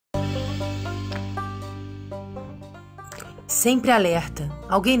Sempre Alerta.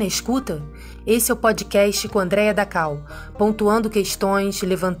 Alguém na escuta? Esse é o podcast com Andreia Dacal, pontuando questões,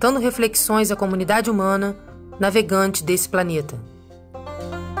 levantando reflexões à comunidade humana, navegante desse planeta.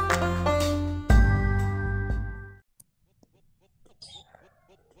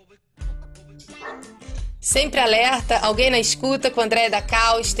 Sempre Alerta, alguém na escuta, com Andreia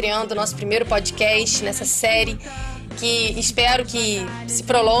Dacal, estreando o nosso primeiro podcast nessa série que espero que se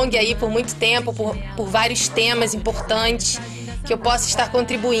prolongue aí por muito tempo, por vários temas importantes, que eu possa estar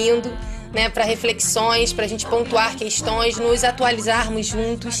contribuindo, né, para reflexões, para a gente pontuar questões, nos atualizarmos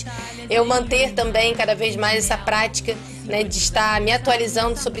juntos, eu manter também cada vez mais essa prática, né, de estar me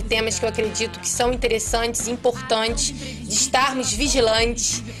atualizando sobre temas que eu acredito que são interessantes, importantes, de estarmos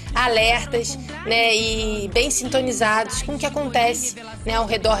vigilantes, alertas, né, e bem sintonizados com o que acontece, né, ao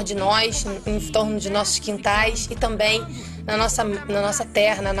redor de nós, em torno de nossos quintais e também na nossa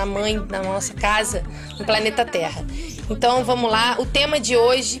terra, na nossa casa, no planeta Terra. Então vamos lá, o tema de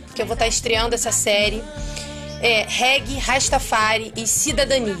hoje, que eu vou estar estreando essa série, é reggae, rastafari e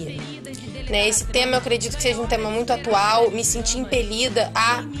cidadania. Né, esse tema eu acredito que seja um tema muito atual, me senti impelida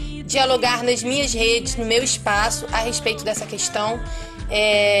a dialogar nas minhas redes, no meu espaço, a respeito dessa questão.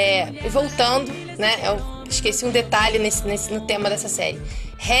 E voltando, né, eu esqueci um detalhe no tema dessa série.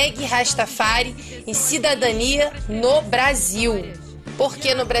 Reggae, rastafari e cidadania no Brasil. Por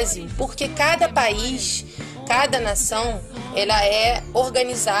que no Brasil? Porque cada país, cada nação, ela é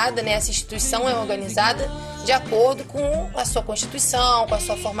organizada, né? Essa instituição é organizada de acordo com a sua constituição, com a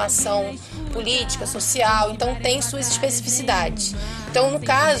sua formação política, social, então tem suas especificidades. Então, no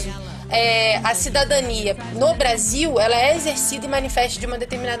caso, a cidadania no Brasil, ela é exercida e manifesta de uma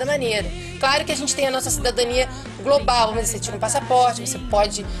determinada maneira. Claro que a gente tem a nossa cidadania global, mas você tira um passaporte, você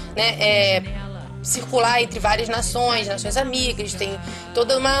pode, né, circular entre várias nações amigas, tem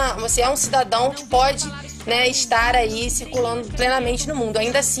toda você é um cidadão que pode, né, estar aí circulando plenamente no mundo.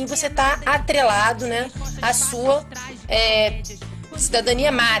 Ainda assim, você está atrelado, né, à sua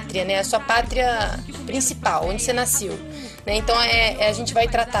cidadania mátria, né, a sua pátria principal, onde você nasceu. Né? Então, a gente vai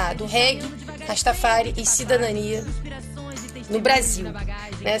tratar do reggae, rastafari e cidadania no Brasil,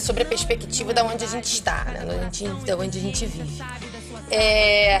 né, sobre a perspectiva de onde a gente está, né, de onde a gente vive.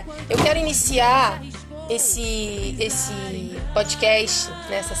 Eu quero iniciar esse podcast,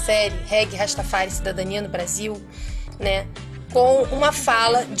 nessa série Reggae, Rastafari e Cidadania no Brasil, né, com uma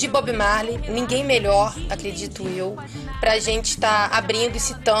fala de Bob Marley, ninguém melhor, acredito eu, para a gente estar abrindo e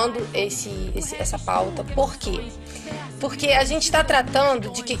citando essa pauta. Por quê? Porque a gente está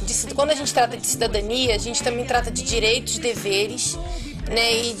tratando quando a gente trata de cidadania, a gente também trata de direitos, deveres,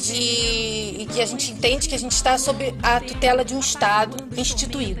 né, e que a gente entende que a gente está sob a tutela de um Estado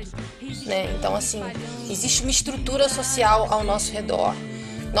instituído, né? Então, assim, existe uma estrutura social ao nosso redor.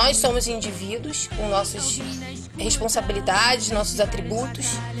 Nós somos indivíduos com nossas responsabilidades, nossos atributos,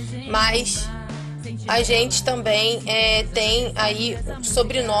 mas a gente também tem aí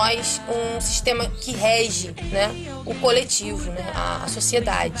sobre nós um sistema que rege, né, o coletivo, né, a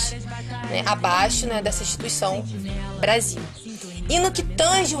sociedade, né, abaixo, né, dessa instituição Brasil. E no que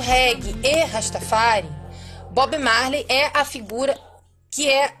tange o reggae e rastafari, Bob Marley é a figura que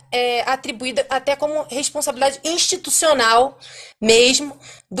é atribuída até como responsabilidade institucional mesmo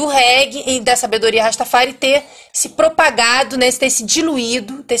do reggae e da sabedoria rastafari ter se propagado, né, ter se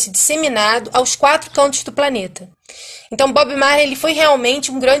diluído, ter se disseminado aos 4 cantos do planeta. Então Bob Marley, ele foi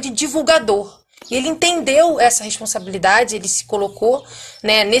realmente um grande divulgador. E ele entendeu essa responsabilidade, ele se colocou,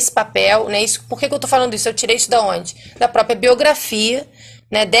 né, nesse papel. Né, por que eu estou falando isso? Eu tirei isso da onde? Da própria biografia,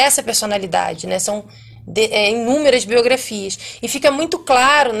 né, dessa personalidade. Né, são inúmeras biografias. E fica muito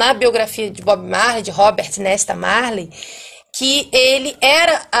claro na biografia de Bob Marley, de Robert Nesta Marley, que ele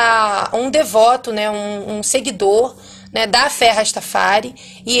era um devoto, né, um seguidor, né, da fé Rastafari,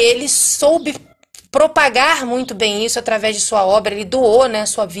 e ele soube propagar muito bem isso através de sua obra. Ele doou, né,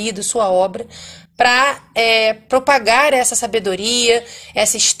 sua vida, sua obra, para propagar essa sabedoria,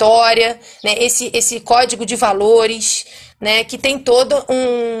 essa história, né, esse código de valores, né, que tem toda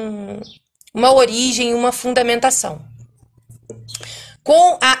uma origem, uma fundamentação.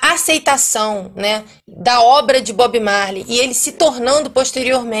 Com a aceitação, né, da obra de Bob Marley e ele se tornando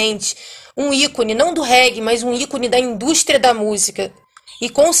posteriormente um ícone, não do reggae, mas um ícone da indústria da música e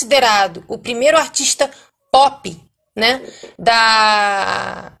considerado o primeiro artista pop, né,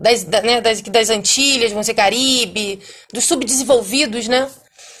 das Antilhas, vamos dizer, Caribe, dos subdesenvolvidos, né,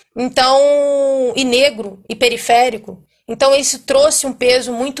 então, e negro e periférico. Então isso trouxe um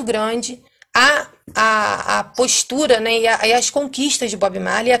peso muito grande a postura, né, e as conquistas de Bob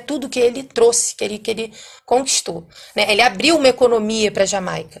Marley, a tudo que ele trouxe, que ele conquistou. Né? Ele abriu uma economia para a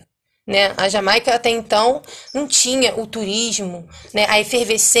Jamaica. né? A Jamaica até então não tinha o turismo, né? A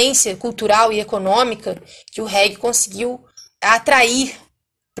efervescência cultural e econômica que o reggae conseguiu atrair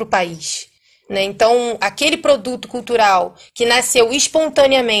para o país, né? Então, aquele produto cultural que nasceu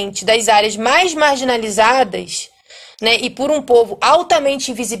espontaneamente das áreas mais marginalizadas, né? E por um povo altamente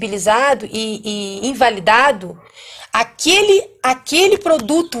invisibilizado e invalidado, aquele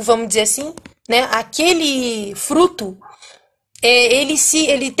produto, vamos dizer assim, né? Aquele fruto,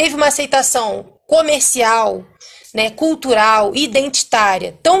 ele teve uma aceitação comercial, né, cultural,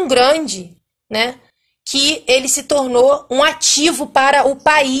 identitária tão grande, né, que ele se tornou um ativo para o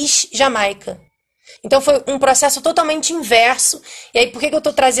país Jamaica. Então foi um processo totalmente inverso. E aí, por que eu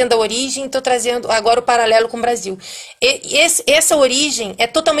estou trazendo a origem? Estou trazendo agora o paralelo com o Brasil. Essa origem é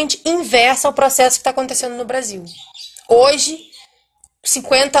totalmente inversa ao processo que está acontecendo no Brasil. Hoje,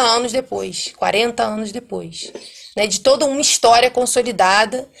 50 anos depois, 40 anos depois, né, de toda uma história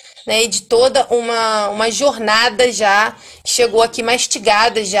consolidada, né, e de toda uma jornada já que chegou aqui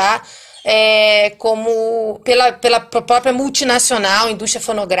mastigada já, como pela própria multinacional, indústria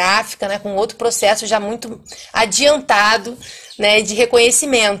fonográfica, né, com outro processo já muito adiantado, né, de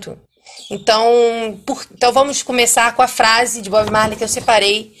reconhecimento. Então vamos começar com a frase de Bob Marley que eu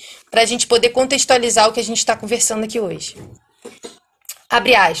separei para a gente poder contextualizar o que a gente está conversando aqui hoje.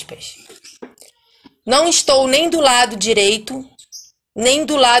 Abre aspas. Não estou nem do lado direito, nem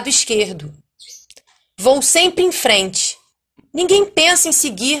do lado esquerdo. Vou sempre em frente. Ninguém pensa em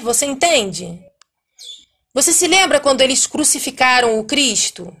seguir, você entende? Você se lembra quando eles crucificaram o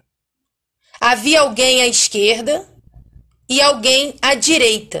Cristo? Havia alguém à esquerda e alguém à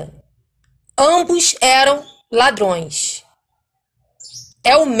direita. Ambos eram ladrões.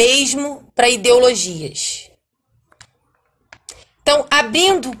 É o mesmo para ideologias. Então,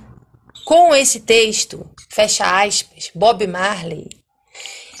 abrindo com esse texto, fecha aspas, Bob Marley,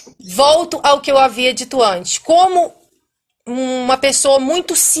 volto ao que eu havia dito antes. Como uma pessoa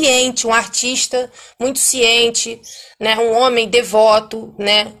muito ciente, um artista muito ciente, né, um homem devoto,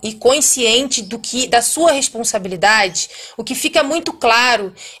 né, e consciente da sua responsabilidade, o que fica muito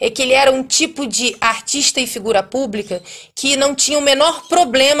claro é que ele era um tipo de artista e figura pública que não tinha o menor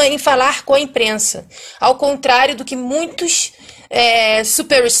problema em falar com a imprensa, ao contrário do que muitos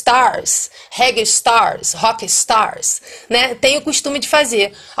superstars, reggae stars, rock stars, né, tem o costume de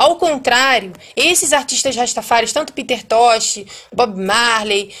fazer. Ao contrário, esses artistas rastafaris, tanto Peter Tosh, Bob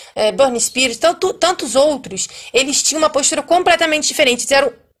Marley, Burn Spears, tantos outros, eles tinham uma postura completamente diferente. Eles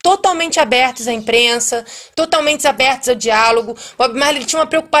eram totalmente abertos à imprensa, totalmente abertos ao diálogo. Bob Marley tinha uma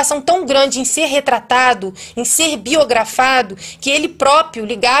preocupação tão grande em ser retratado, em ser biografado, que ele próprio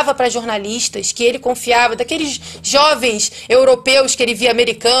ligava para jornalistas, que ele confiava, daqueles jovens europeus que ele via,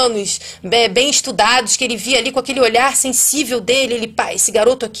 americanos, bem estudados, que ele via ali com aquele olhar sensível dele, ele, pá, esse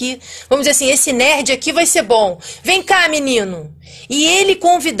garoto aqui, vamos dizer assim, esse nerd aqui vai ser bom. Vem cá, menino. E ele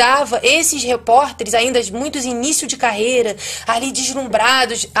convidava esses repórteres, ainda muitos início de carreira, ali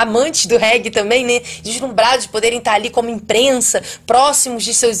deslumbrados, amantes do reggae também, né? Deslumbrados de poderem estar ali como imprensa, próximos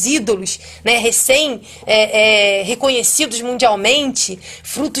de seus ídolos, né? Reconhecidos mundialmente,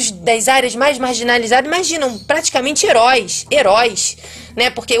 frutos das áreas mais marginalizadas. Imaginam, praticamente heróis, né?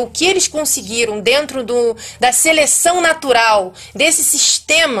 Porque o que eles conseguiram dentro da seleção natural, desse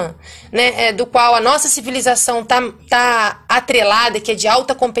sistema, né, do qual a nossa civilização tá atrelada, que é de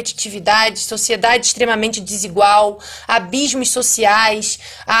alta competitividade, sociedade extremamente desigual, abismos sociais,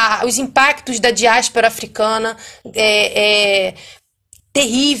 os impactos da diáspora africana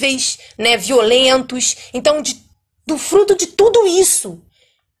terríveis, né, violentos. Então, do fruto de tudo isso,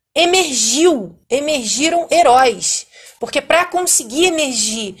 emergiram heróis. Porque para conseguir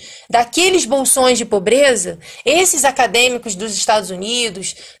emergir daqueles bolsões de pobreza, esses acadêmicos dos Estados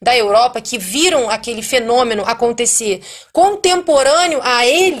Unidos, da Europa, que viram aquele fenômeno acontecer contemporâneo a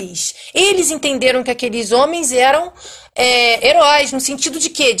eles entenderam que aqueles homens eram heróis, no sentido de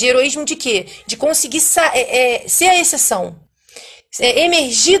quê? De heroísmo de quê? De conseguir ser a exceção.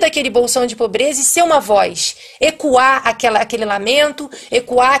 Emergir daquele bolsão de pobreza e ser uma voz, ecoar aquele lamento,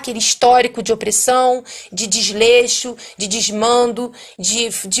 ecoar aquele histórico de opressão, de desleixo, de desmando,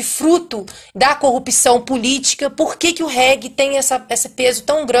 de fruto da corrupção política. Por que o reggae tem esse peso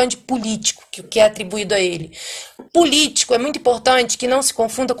tão grande político que é atribuído a ele? Político é muito importante que não se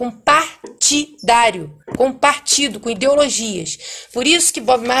confunda com partidário, com partido, com ideologias. Por isso que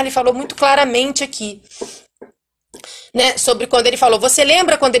Bob Marley falou muito claramente aqui, né, sobre quando ele falou, você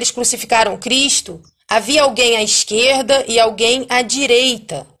lembra quando eles crucificaram Cristo? Havia alguém à esquerda e alguém à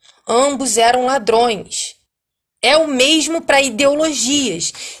direita. Ambos eram ladrões. É o mesmo para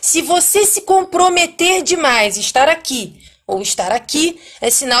ideologias. Se você se comprometer demais, estar aqui, ou estar aqui, é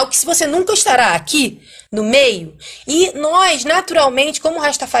sinal que se você nunca estará aqui, no meio. E nós, naturalmente, como o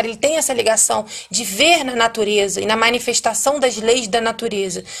Rastafari ele tem essa ligação de ver na natureza e na manifestação das leis da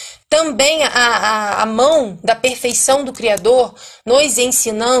natureza, também a mão da perfeição do Criador, nos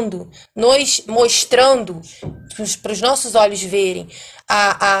ensinando, nos mostrando, para os nossos olhos verem,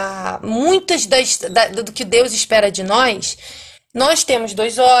 muitas do que Deus espera de nós. Nós temos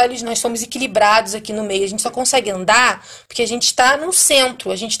 2 olhos, nós somos equilibrados aqui no meio. A gente só consegue andar porque a gente está no centro,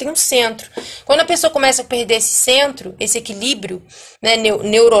 a gente tem um centro. Quando a pessoa começa a perder esse centro, esse equilíbrio, né,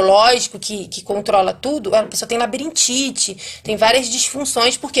 neurológico que controla tudo, a pessoa tem labirintite, tem várias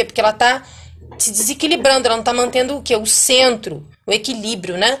disfunções. Por quê? Porque ela está se desequilibrando, ela não está mantendo o quê? O centro, o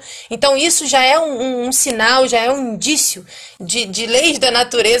equilíbrio, né? Então isso já é um sinal, já é um indício de leis da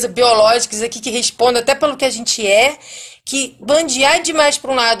natureza biológicas aqui que respondem até pelo que a gente é, que bandear demais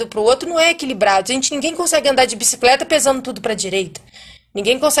para um lado ou para o outro não é equilibrado. Ninguém consegue andar de bicicleta pesando tudo para a direita.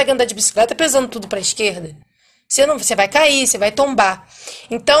 Ninguém consegue andar de bicicleta pesando tudo para a esquerda. Você vai cair, você vai tombar.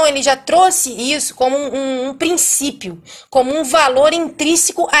 Então ele já trouxe isso como um princípio, como um valor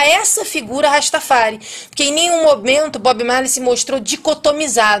intrínseco a essa figura Rastafari. Porque em nenhum momento Bob Marley se mostrou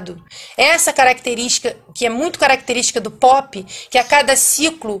dicotomizado. Essa característica, que é muito característica do pop, que a cada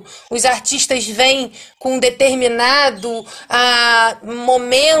ciclo os artistas vêm com um determinado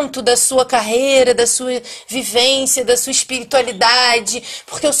momento da sua carreira, da sua vivência, da sua espiritualidade,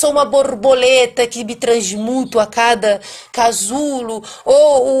 porque eu sou uma borboleta que me transmuto a cada casulo,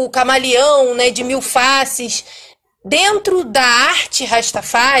 ou o camaleão, né, de 1000 faces. Dentro da arte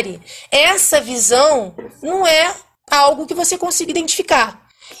Rastafari, essa visão não é algo que você consiga identificar.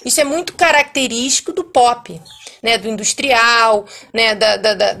 Isso é muito característico do pop, né, do industrial, né,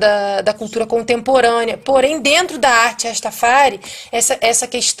 da cultura contemporânea. Porém, dentro da arte Rastafari, essa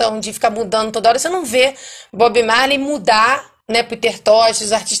questão de ficar mudando toda hora, você não vê Bob Marley mudar, né, Peter Tosh,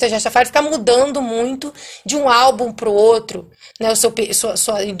 os artistas Rastafari ficar mudando muito de um álbum para o outro, né,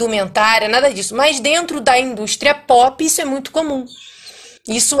 sua indumentária, nada disso. Mas dentro da indústria pop, isso é muito comum.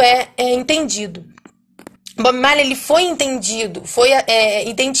 Isso é entendido. Bob Marley ele foi entendido, foi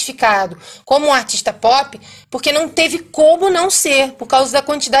identificado como um artista pop porque não teve como não ser, por causa da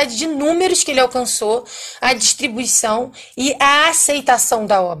quantidade de números que ele alcançou, a distribuição e a aceitação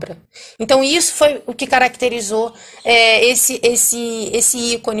da obra. Então isso foi o que caracterizou esse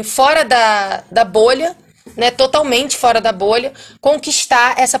ícone fora da bolha, né, totalmente fora da bolha,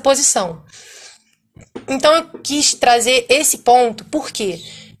 conquistar essa posição. Então eu quis trazer esse ponto. Por quê?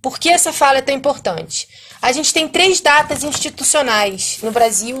 Por que essa fala é tão importante? A gente tem 3 datas institucionais no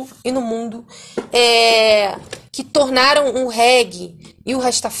Brasil e no mundo que tornaram o reggae e o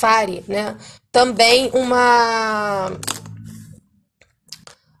rastafari, né, também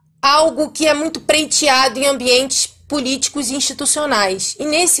algo que é muito preiteado em ambientes políticos e institucionais. E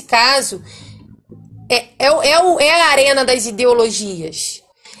nesse caso, é a arena das ideologias.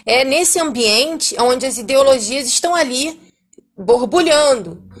 É nesse ambiente onde as ideologias estão ali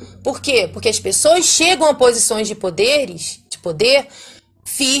borbulhando. Por quê? Porque as pessoas chegam a posições de poder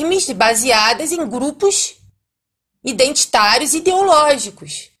firmes, baseadas em grupos identitários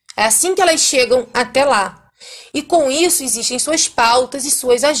ideológicos. É assim que elas chegam até lá. E com isso existem suas pautas e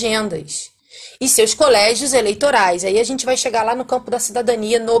suas agendas. E seus colégios eleitorais. Aí a gente vai chegar lá no campo da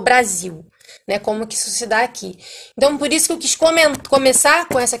cidadania no Brasil, né? Como que isso se dá aqui. Então, por isso que eu quis começar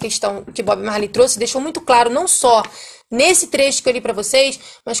com essa questão que Bob Marley trouxe, deixou muito claro, não só nesse trecho que eu li para vocês,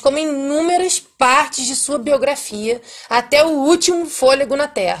 mas como em inúmeras partes de sua biografia, até o último fôlego na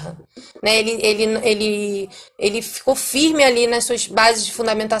Terra. Né? Ele ficou firme ali nas suas bases de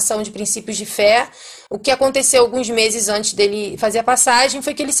fundamentação de princípios de fé. O que aconteceu alguns meses antes dele fazer a passagem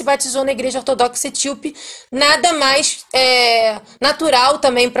foi que ele se batizou na Igreja Ortodoxa Etíope, nada mais natural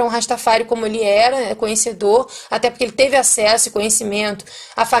também para um Rastafari como ele era, conhecedor, até porque ele teve acesso e conhecimento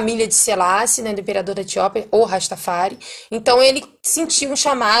à família de Selassie, né, do imperador da Etiópia, ou Rastafari. Então ele sentiu um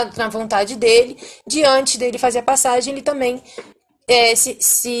chamado na vontade dele, diante dele fazer a passagem, ele também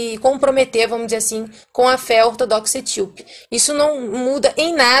se comprometer, vamos dizer assim, com a fé ortodoxa etíope. Isso não muda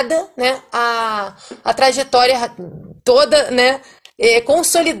em nada, né, a trajetória toda, né,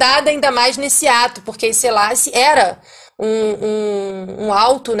 consolidada ainda mais nesse ato, porque Selassie era um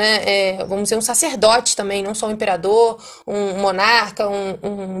alto, né, vamos dizer, um sacerdote também, não só um imperador, um monarca,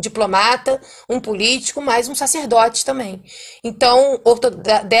 um diplomata, um político, mas um sacerdote também. Então,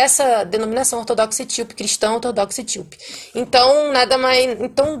 dessa denominação ortodoxa etíope, cristão ortodoxo etíope. Então, nada mais,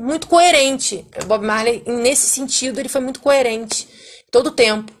 então, muito coerente. Bob Marley, nesse sentido, ele foi muito coerente todo o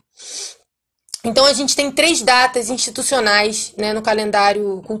tempo. Então, a gente tem 3 datas institucionais, né, no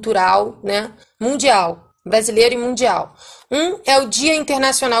calendário cultural, né, mundial. brasileiro e mundial. Um é o Dia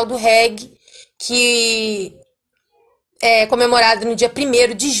Internacional do Reggae, que é comemorado no dia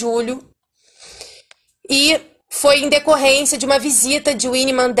 1º de julho, e foi em decorrência de uma visita de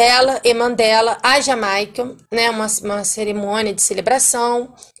Winnie Mandela à Jamaica, né, uma cerimônia de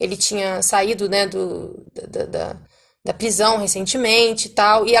celebração. Ele tinha saído, né, da prisão recentemente e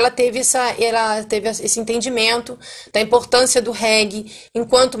tal, e ela teve esse entendimento da importância do reggae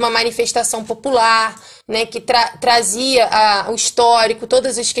enquanto uma manifestação popular, né, que trazia o histórico,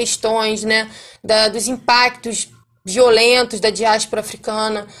 todas as questões, né, dos impactos violentos da diáspora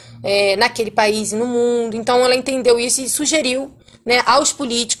africana naquele país e no mundo. Então ela entendeu isso e sugeriu, né, aos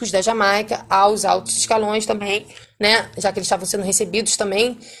políticos da Jamaica, aos altos escalões também, né, já que eles estavam sendo recebidos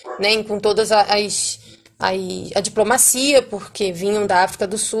também, né, com todas a diplomacia, porque vinham da África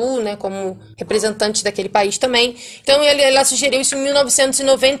do Sul, né, como representantes daquele país também. Então ela sugeriu isso em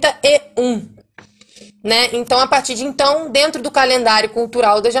 1991. Né? Então, a partir de então, dentro do calendário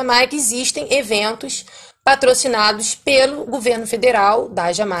cultural da Jamaica, existem eventos patrocinados pelo governo federal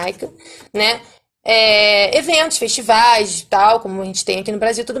da Jamaica, né? Eventos, festivais, tal, como a gente tem aqui no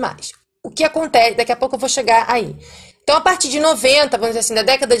Brasil e tudo mais. O que acontece, daqui a pouco eu vou chegar aí. Então, a partir de 90, vamos dizer assim, da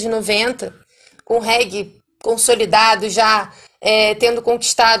década de 90, com o reggae consolidado, já tendo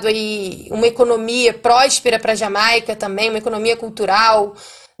conquistado aí uma economia próspera para a Jamaica também, uma economia cultural,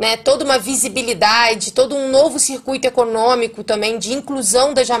 né, toda uma visibilidade, todo um novo circuito econômico também de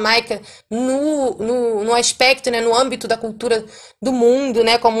inclusão da Jamaica no aspecto, né, no âmbito da cultura do mundo,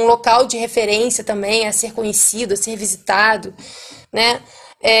 né, como um local de referência também a ser conhecido, a ser visitado, né.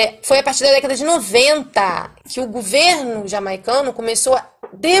 Foi a partir da década de 90 que o governo jamaicano começou a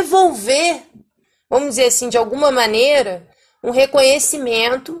devolver, vamos dizer assim, de alguma maneira, um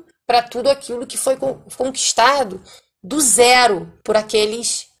reconhecimento para tudo aquilo que foi conquistado do zero por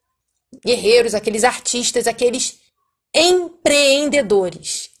aqueles guerreiros, aqueles artistas, aqueles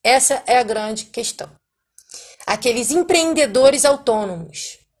empreendedores. Essa é a grande questão. Aqueles empreendedores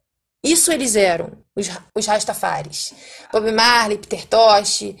autônomos. Isso eles eram, os rastafaris. Bob Marley, Peter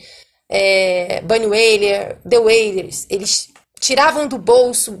Tosh, Bunny Wailer, The Wailers. Eles tiravam do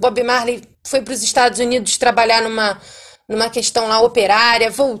bolso. Bob Marley foi para os Estados Unidos trabalhar numa questão lá operária,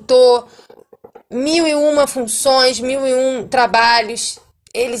 voltou, 1001 funções, 1001 trabalhos,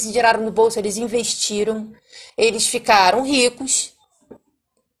 eles tiraram do bolso, eles investiram, eles ficaram ricos,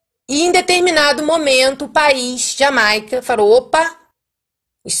 e em determinado momento o país, Jamaica, falou, opa,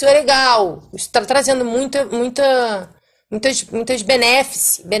 isso é legal, isso está trazendo muitas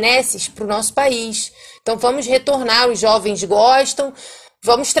benesses para o nosso país, então vamos retornar, os jovens gostam,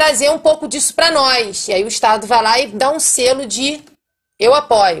 vamos trazer um pouco disso para nós. E aí o Estado vai lá e dá um selo de eu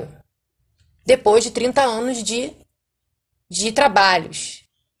apoio. Depois de 30 anos de trabalhos,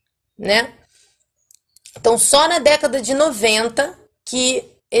 né? Então, só na década de 90 que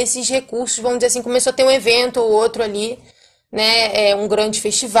esses recursos, vamos dizer assim, começou a ter um evento ou outro ali, né? Um grande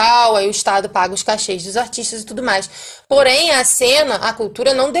festival, aí o Estado paga os cachês dos artistas e tudo mais. Porém, a cena, a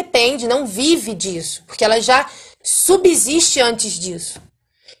cultura não depende, não vive disso, porque ela já subsiste antes disso.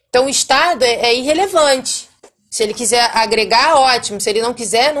 Então, o Estado é irrelevante. Se ele quiser agregar, ótimo. Se ele não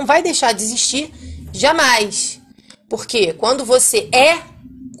quiser, não vai deixar de existir jamais. Porque quando você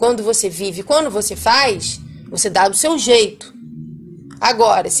quando você vive, quando você faz, você dá do seu jeito.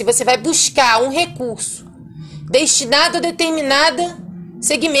 Agora, se você vai buscar um recurso destinado a determinado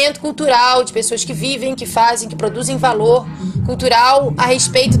segmento cultural, de pessoas que vivem, que fazem, que produzem valor cultural a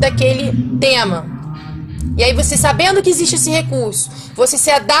respeito daquele tema, e aí você, sabendo que existe esse recurso, você se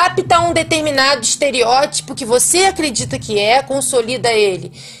adapta a um determinado estereótipo que você acredita que consolida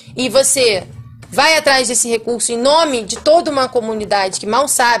ele, e você vai atrás desse recurso em nome de toda uma comunidade que mal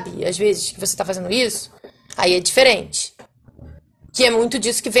sabe, às vezes, que você está fazendo isso, aí é diferente. Que é muito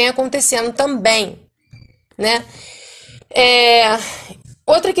disso que vem acontecendo também, né?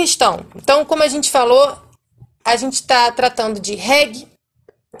 Outra questão. Então, como a gente falou, a gente está tratando de reggae,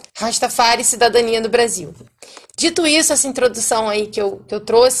 rastafari e cidadania no Brasil. Dito isso, essa introdução aí que eu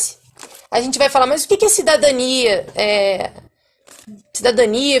trouxe, a gente vai falar, mas o que é cidadania?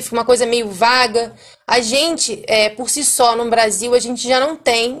 Cidadania fica uma coisa meio vaga. A gente, por si só, no Brasil, a gente já não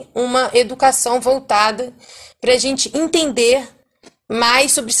tem uma educação voltada para a gente entender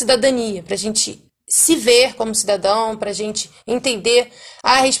mais sobre cidadania, para a gente se ver como cidadão, para a gente entender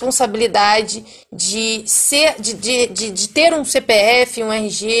a responsabilidade de ter um CPF, um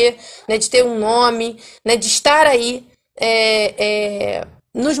RG, né, de ter um nome, né, de estar aí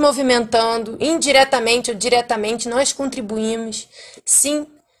nos movimentando, indiretamente ou diretamente, nós contribuímos, sim,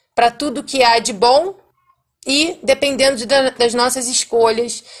 para tudo que há de bom E, dependendo das nossas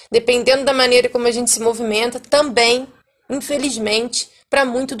escolhas, dependendo da maneira como a gente se movimenta, também, infelizmente, para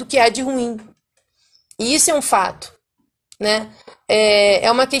muito do que há de ruim. E isso é um fato, né? É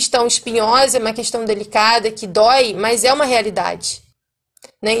uma questão espinhosa, é uma questão delicada, que dói, mas é uma realidade,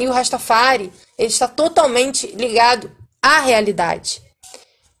 né? E o Rastafari, ele está totalmente ligado à realidade.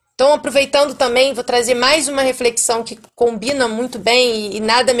 Então, aproveitando também, vou trazer mais uma reflexão que combina muito bem e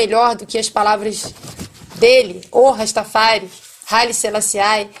nada melhor do que as palavras dele, o Rastafari, Haile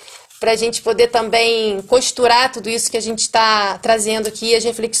Selassie, para a gente poder também costurar tudo isso que a gente está trazendo aqui, as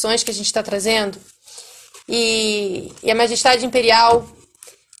reflexões que a gente está trazendo. E a Majestade Imperial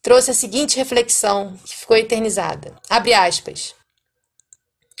trouxe a seguinte reflexão, que ficou eternizada. Abre aspas.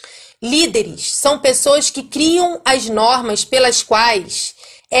 Líderes são pessoas que criam as normas pelas quais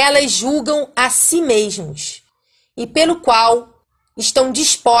elas julgam a si mesmos e pelo qual estão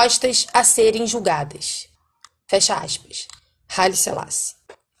dispostas a serem julgadas. Fecha aspas. Haile Selassie.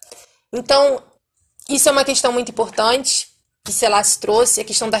 Então, isso é uma questão muito importante que Selassie trouxe, a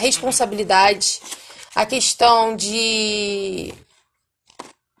questão da responsabilidade, a questão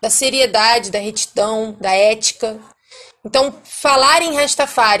da seriedade, da retidão, da ética. Então, falar em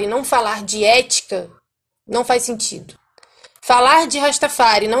Rastafari, não falar de ética, não faz sentido. Falar de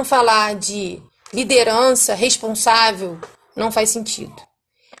Rastafari, não falar de liderança responsável, não faz sentido.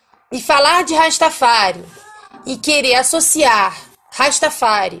 E falar de Rastafari e querer associar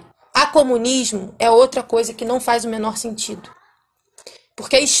Rastafari a comunismo é outra coisa que não faz o menor sentido.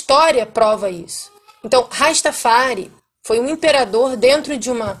 Porque a história prova isso. Então, Rastafari foi um imperador dentro de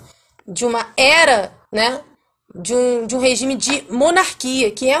uma era, né, de um regime de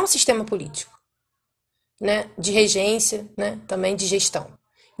monarquia, que é um sistema político, né, de regência, né, também de gestão.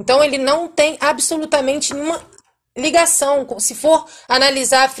 Então, ele não tem absolutamente nenhuma ligação, se for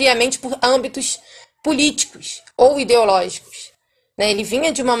analisar friamente por âmbitos políticos ou ideológicos, né? Ele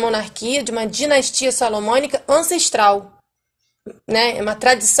vinha de uma monarquia, de uma dinastia salomônica ancestral, né? É uma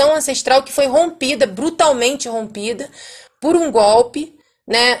tradição ancestral que foi rompida, brutalmente rompida, por um golpe,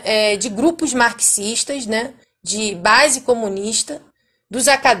 né, de grupos marxistas, né, de base comunista, dos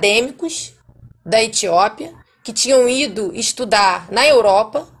acadêmicos da Etiópia, que tinham ido estudar na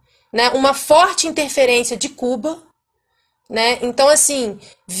Europa, né, uma forte interferência de Cuba, né? Então, assim,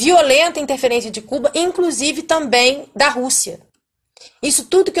 violenta interferência de Cuba, inclusive também da Rússia. Isso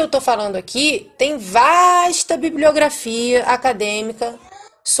tudo que eu estou falando aqui tem vasta bibliografia acadêmica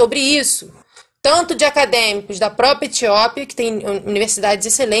sobre isso. Tanto de acadêmicos da própria Etiópia, que tem universidades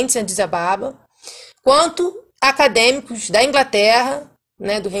excelentes em Addis Ababa, quanto acadêmicos da Inglaterra,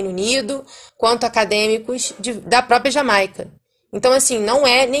 né, do Reino Unido, quanto acadêmicos da própria Jamaica. Então, assim, não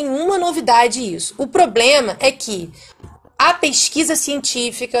é nenhuma novidade isso. O problema é que a pesquisa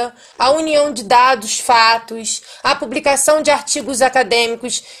científica, a união de dados, fatos, a publicação de artigos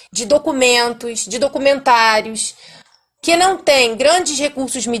acadêmicos, de documentos, de documentários, que não tem grandes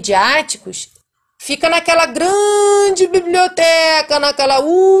recursos midiáticos, fica naquela grande biblioteca, naquela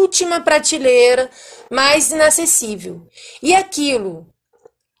última prateleira, mais inacessível. E aquilo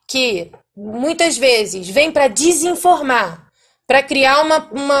que muitas vezes vem para desinformar, para criar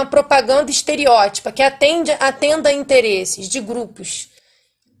uma propaganda estereótipa que atenda a interesses de grupos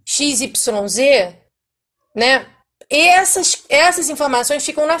XYZ, né? E essas informações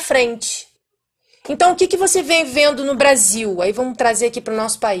ficam na frente. Então, o que você vem vendo no Brasil? Aí vamos trazer aqui para o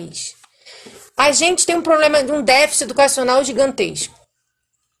nosso país. A gente tem um problema de um déficit educacional gigantesco.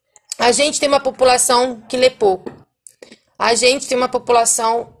 A gente tem uma população que lê pouco. A gente tem uma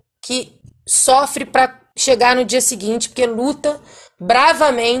população que sofre para chegar no dia seguinte, porque luta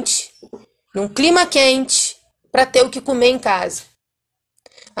bravamente, num clima quente, para ter o que comer em casa.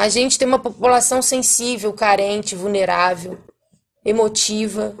 A gente tem uma população sensível, carente, vulnerável,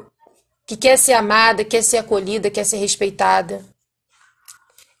 emotiva, que quer ser amada, quer ser acolhida, quer ser respeitada.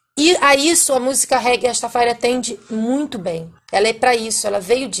 E a isso a música reggae Rastafari atende muito bem. Ela é para isso, ela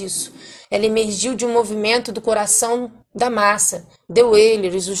veio disso. Ela emergiu de um movimento do coração da massa, The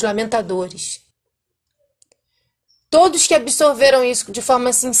Wailers, os lamentadores. Todos que absorveram isso de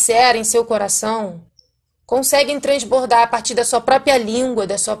forma sincera em seu coração conseguem transbordar a partir da sua própria língua,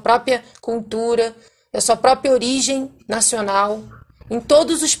 da sua própria cultura, da sua própria origem nacional, em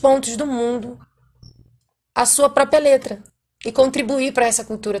todos os pontos do mundo, a sua própria letra. E contribuir para essa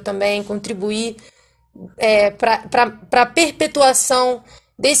cultura também, contribuir para a perpetuação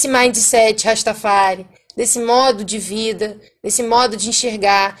desse mindset Rastafari, desse modo de vida, desse modo de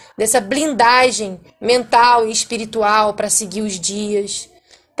enxergar, dessa blindagem mental e espiritual para seguir os dias,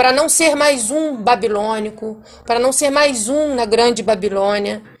 para não ser mais um babilônico, para não ser mais um na grande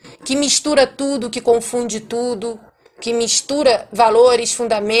Babilônia, que mistura tudo, que confunde tudo, que mistura valores,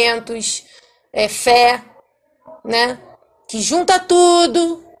 fundamentos, fé, né? Que junta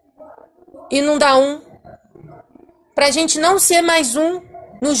tudo e não dá um. Pra gente não ser mais um,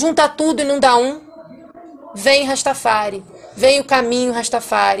 não junta tudo e não dá um, vem Rastafari, vem o caminho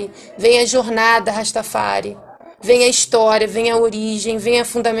Rastafari, vem a jornada Rastafari, vem a história, vem a origem, vem a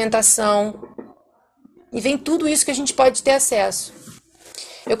fundamentação e vem tudo isso que a gente pode ter acesso.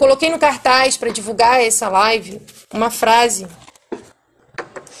 Eu coloquei no cartaz para divulgar essa live uma frase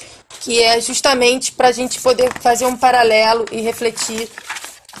que é justamente para a gente poder fazer um paralelo e refletir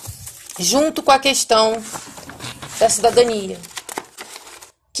junto com a questão da cidadania,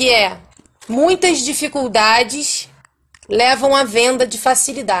 que é: muitas dificuldades levam à venda de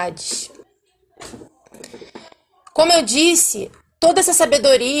facilidades. Como eu disse, toda essa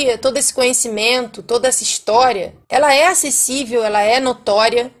sabedoria, todo esse conhecimento, toda essa história, ela é acessível, ela é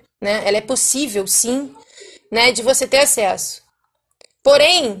notória, né? Ela é possível, sim, né, de você ter acesso.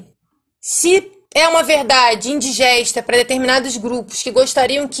 Porém, se é uma verdade indigesta para determinados grupos que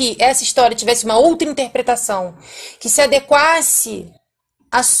gostariam que essa história tivesse uma outra interpretação, que se adequasse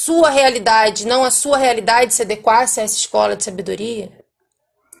à sua realidade, não a sua realidade se adequasse a essa escola de sabedoria,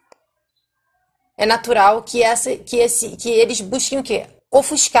 é natural que eles busquem o quê?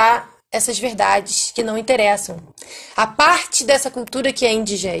 Ofuscar essas verdades que não interessam. A parte dessa cultura que é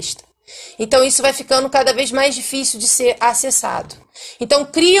indigesta. Então isso vai ficando cada vez mais difícil de ser acessado. Então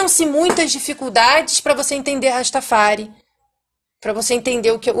criam-se muitas dificuldades para você entender Rastafari, para você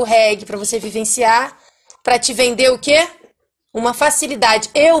entender o reggae, para você vivenciar, para te vender o quê? Uma facilidade.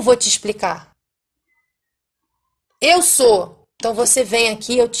 Eu vou te explicar. Eu sou. Então você vem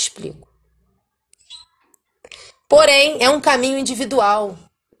aqui e eu te explico. Porém, é um caminho individual.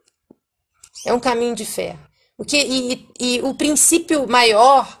 É um caminho de fé. E o princípio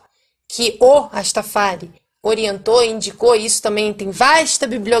maior que o Rastafari orientou e indicou, isso também tem vasta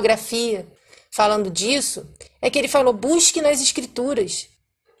bibliografia falando disso, é que ele falou: busque nas escrituras,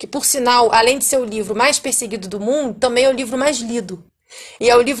 que por sinal, além de ser o livro mais perseguido do mundo, também é o livro mais lido e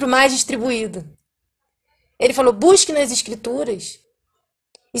é o livro mais distribuído. Ele falou: busque nas escrituras.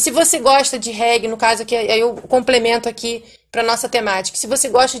 E se você gosta de reggae, no caso aqui, aí eu complemento aqui para nossa temática, se você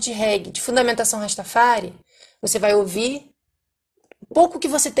gosta de reggae, de fundamentação Rastafari, você vai ouvir pouco que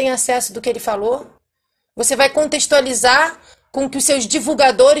você tem acesso do que ele falou, você vai contextualizar com o que os seus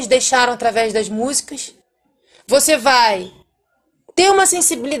divulgadores deixaram através das músicas, você vai ter uma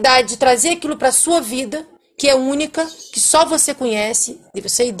sensibilidade de trazer aquilo para a sua vida, que é única, que só você conhece, e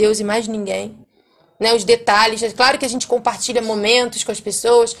você e Deus e mais ninguém, né? Os detalhes, é claro que a gente compartilha momentos com as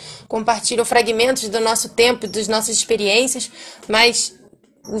pessoas, compartilha fragmentos do nosso tempo, das nossas experiências, mas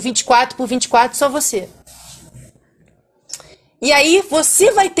o 24 por 24 só você. E aí você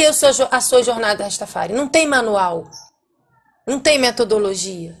vai ter a sua jornada Rastafari. Não tem manual. Não tem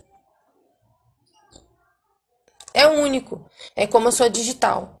metodologia. É único. É como a sua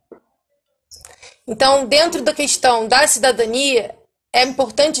digital. Então, dentro da questão da cidadania, é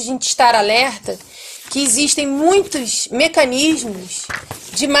importante a gente estar alerta que existem muitos mecanismos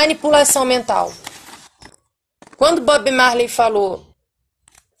de manipulação mental. Quando Bob Marley falou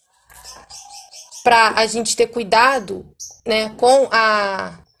para a gente ter cuidado, né, com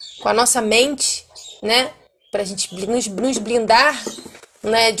a nossa mente, né, para a gente nos blindar,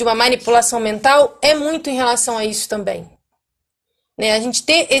 né, de uma manipulação mental, é muito em relação a isso também, né, a gente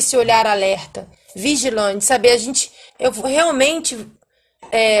ter esse olhar alerta, vigilante, saber, eu realmente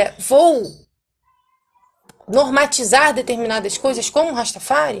vou normatizar determinadas coisas como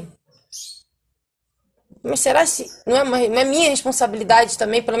Rastafari? Mas será que não é minha responsabilidade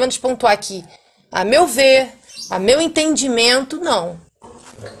também, pelo menos pontuar aqui, a meu ver, a meu entendimento, não.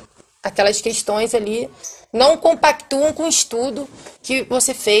 Aquelas questões ali não compactuam com o estudo que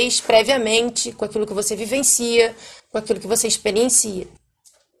você fez previamente, com aquilo que você vivencia, com aquilo que você experiencia.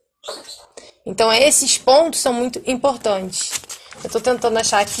 Então, esses pontos são muito importantes. Eu estou tentando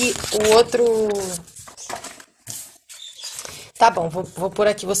achar aqui o outro... Tá bom, vou por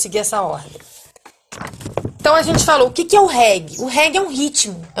aqui, vou seguir essa ordem. Então, a gente falou, o que é o reggae? O reggae é um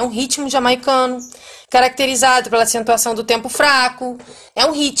ritmo jamaicano, caracterizado pela acentuação do tempo fraco. É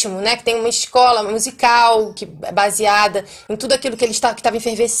um ritmo, né, que tem uma escola musical que é baseada em tudo aquilo que estava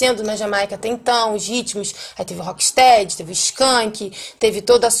efervescendo na Jamaica até então, os ritmos. Aí teve o rocksteady, teve o skunk, teve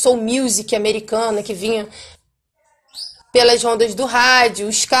toda a soul music americana que vinha pelas ondas do rádio, o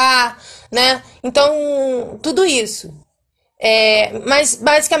ska, né? Então, tudo isso. Mas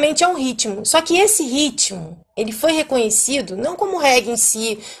basicamente é um ritmo. Só que esse ritmo, ele foi reconhecido não como reggae em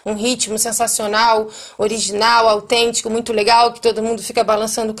si, um ritmo sensacional, original, autêntico, muito legal, que todo mundo fica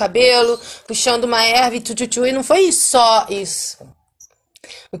balançando o cabelo, puxando uma erva e tchutchu, e não foi só isso.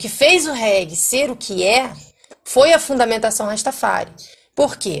 O que fez o reggae ser o que é foi a fundamentação rastafari.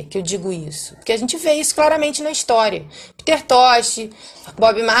 Por quê que eu digo isso? Porque a gente vê isso claramente na história. Peter Tosh,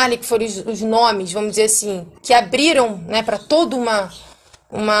 Bob Marley, que foram os nomes, vamos dizer assim, que abriram, né, para toda uma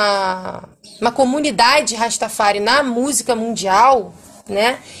comunidade rastafari na música mundial,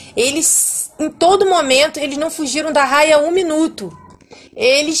 né? Eles, em todo momento, eles não fugiram da raia 1 minuto.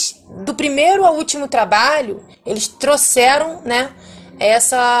 Eles, do primeiro ao último trabalho, eles trouxeram, né,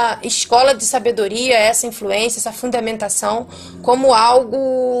 essa escola de sabedoria, essa influência, essa fundamentação como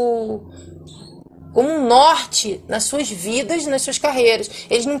algo, como um norte nas suas vidas, nas suas carreiras.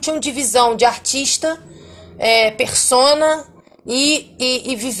 Eles não tinham divisão de artista, persona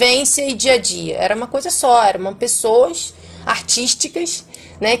e vivência e dia a dia. Era uma coisa só, eram pessoas artísticas,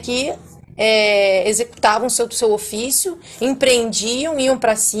 né, que executavam seu ofício, empreendiam, iam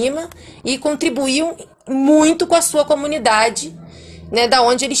para cima e contribuíam muito com a sua comunidade, né, da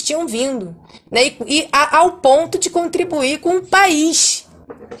onde eles tinham vindo, né, ao ponto de contribuir com o país.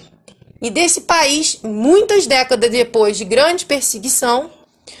 E desse país, muitas décadas depois de grande perseguição,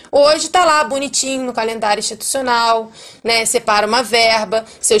 hoje está lá bonitinho no calendário institucional, né, separa uma verba,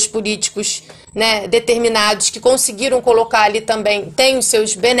 seus políticos, né, determinados que conseguiram colocar ali também, tem os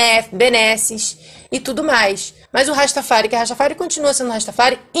seus benesses e tudo mais. Mas o Rastafari, que a Rastafari continua sendo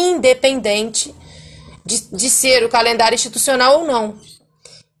Rastafari, independente de ser o calendário institucional ou não.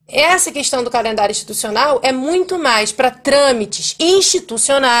 Essa questão do calendário institucional é muito mais para trâmites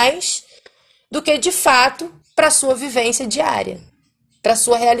institucionais do que, de fato, para a sua vivência diária, para a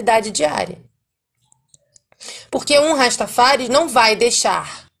sua realidade diária. Porque um Rastafari não vai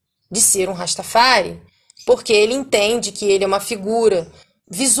deixar de ser um Rastafari porque ele entende que ele é uma figura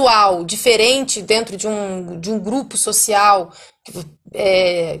visual diferente dentro de um grupo social, que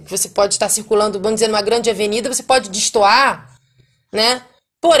você pode estar circulando, vamos dizer, numa grande avenida, você pode destoar, né?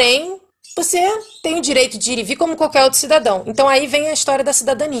 Porém, você tem o direito de ir e vir como qualquer outro cidadão. Então aí vem a história da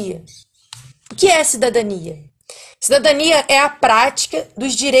cidadania. O que é cidadania? Cidadania é a prática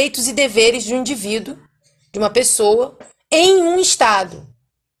dos direitos e deveres de um indivíduo, de uma pessoa, em um estado.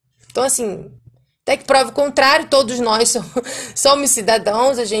 Então, assim, até que prova o contrário, todos nós somos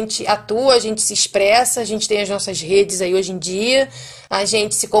cidadãos, a gente atua, a gente se expressa, a gente tem as nossas redes aí hoje em dia, a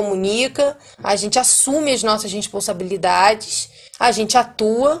gente se comunica, a gente assume as nossas responsabilidades, a gente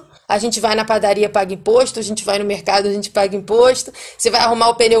atua, a gente vai na padaria, paga imposto, a gente vai no mercado, a gente paga imposto, você vai arrumar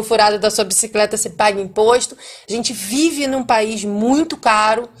o pneu furado da sua bicicleta, você paga imposto. A gente vive num país muito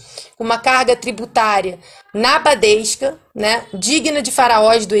caro, com uma carga tributária nabadesca, né, digna de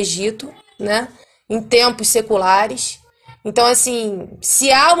faraós do Egito, né, em tempos seculares. Então, assim,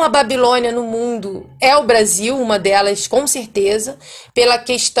 se há uma Babilônia no mundo, é o Brasil, uma delas com certeza, pela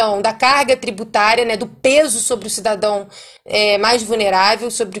questão da carga tributária, né, do peso sobre o cidadão mais vulnerável,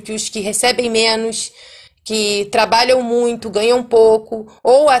 sobre os que recebem menos, que trabalham muito, ganham pouco,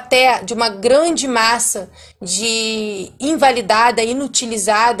 ou até de uma grande massa de invalidada,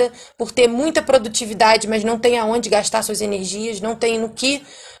 inutilizada, por ter muita produtividade, mas não tem aonde gastar suas energias, não tem no que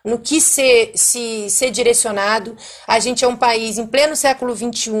ser direcionado. A gente é um país em pleno século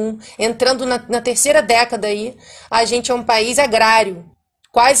XXI, entrando na terceira década aí, a gente é um país agrário,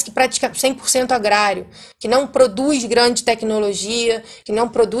 quase que praticamente 100% agrário, que não produz grande tecnologia, que não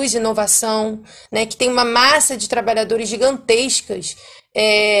produz inovação, né, que tem uma massa de trabalhadores gigantescas,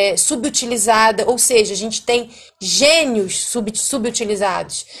 subutilizada, ou seja, a gente tem gênios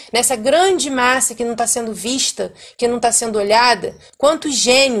subutilizados. Nessa grande massa que não está sendo vista, que não está sendo olhada, quantos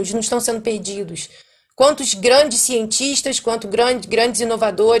gênios não estão sendo perdidos? Quantos grandes cientistas, quantos grandes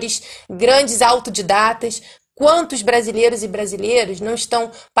inovadores, grandes autodidatas, quantos brasileiros e brasileiras não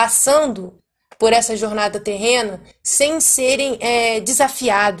estão passando por essa jornada terrena sem serem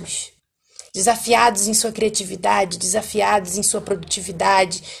desafiados? Desafiados em sua criatividade, desafiados em sua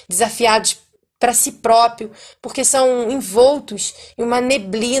produtividade, desafiados para si próprio, porque são envoltos em uma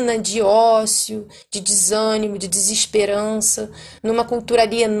neblina de ócio, de desânimo, de desesperança, numa cultura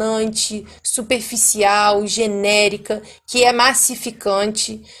alienante, superficial, genérica, que é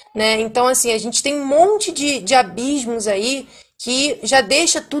massificante, né? Então, assim, a gente tem um monte de abismos aí que já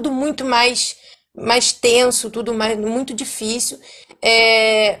deixa tudo muito mais tenso, tudo muito difícil,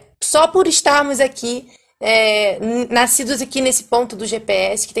 só por estarmos aqui, nascidos aqui nesse ponto do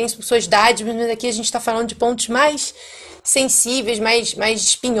GPS, que tem suas dádivas, mas aqui a gente está falando de pontos mais sensíveis, mais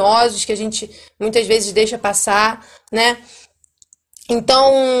espinhosos, que a gente muitas vezes deixa passar, né?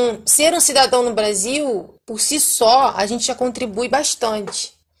 Então, ser um cidadão no Brasil, por si só, a gente já contribui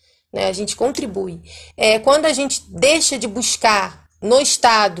bastante, né? A gente contribui. Quando a gente deixa de buscar no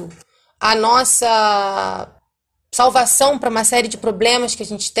Estado a nossa salvação para uma série de problemas que a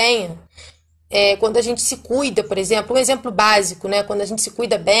gente tenha, quando a gente se cuida, por exemplo, um exemplo básico, né? Quando a gente se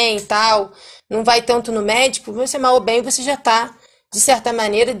cuida bem e tal, não vai tanto no médico, você mal ou bem, você já está, de certa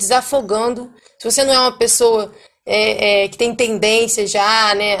maneira, desafogando. Se você não é uma pessoa que tem tendência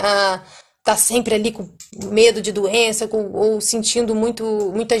já, né, a estar sempre ali com medo de doença, ou sentindo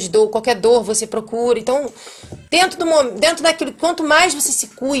muitas dor, qualquer dor você procura. Então, dentro daquilo, quanto mais você se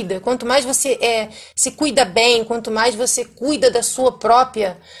cuida, quanto mais você se cuida bem, quanto mais você cuida da sua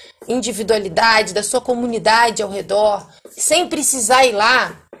própria individualidade, da sua comunidade ao redor, sem precisar ir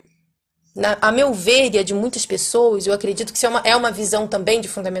lá, a meu ver, e a de muitas pessoas, eu acredito que isso é uma visão também de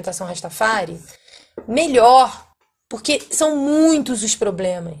fundamentação rastafari, melhor, porque são muitos os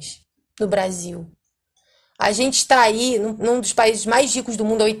problemas no Brasil. A gente está aí num dos países mais ricos do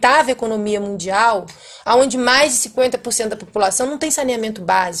mundo, a 8ª economia mundial, onde mais de 50% da população não tem saneamento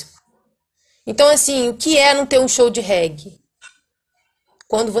básico. Então, assim, o que é não ter um show de reggae?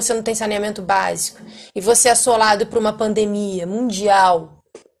 Quando você não tem saneamento básico e você é assolado por uma pandemia mundial,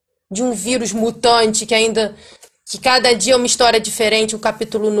 de um vírus mutante que cada dia é uma história diferente, um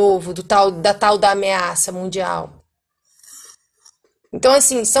capítulo novo da ameaça mundial. Então,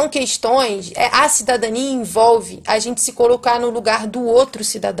 assim, são questões. A cidadania envolve a gente se colocar no lugar do outro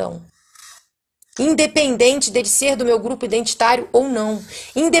cidadão. Independente dele ser do meu grupo identitário ou não.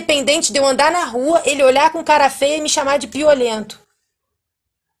 Independente de eu andar na rua, ele olhar com cara feia e me chamar de piolento.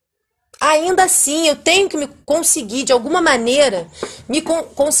 Ainda assim, eu tenho que me conseguir, de alguma maneira,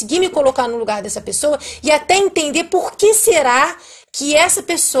 conseguir me colocar no lugar dessa pessoa e até entender por que será que essa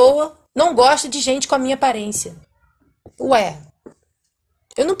pessoa não gosta de gente com a minha aparência. Ué,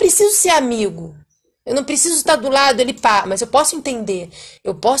 eu não preciso ser amigo, eu não preciso estar do lado dele, pá, mas eu posso entender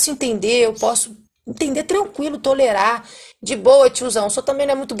tranquilo, tolerar, de boa, tiozão, você também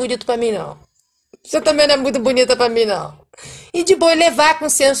não é muito bonito pra mim, não. Você também não é muito bonita pra mim, não. E de boa, levar com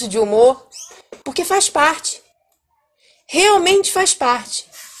senso de humor, porque faz parte. Realmente faz parte.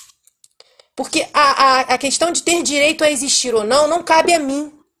 Porque a questão de ter direito a existir ou não cabe a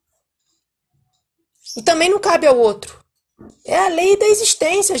mim. E também não cabe ao outro. É a lei da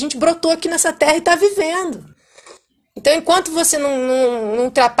existência. A gente brotou aqui nessa terra e está vivendo. Então, enquanto você não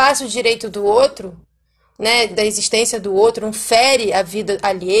ultrapassa o direito do outro, né, da existência do outro, não fere a vida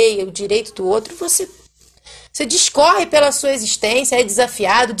alheia, o direito do outro, você discorre pela sua existência, é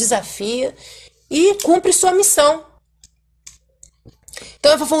desafiado, desafia e cumpre sua missão.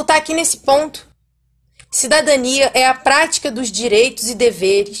 Então eu vou voltar aqui nesse ponto. Cidadania é a prática dos direitos e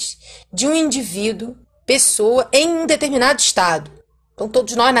deveres de um indivíduo, pessoa, em um determinado estado. Então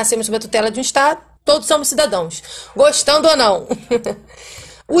todos nós nascemos sob a tutela de um estado, todos somos cidadãos, gostando ou não.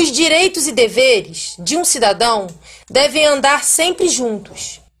 Os direitos e deveres de um cidadão devem andar sempre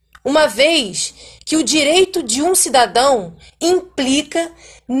juntos, uma vez que o direito de um cidadão implica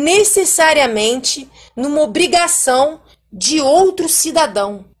necessariamente numa obrigação de outro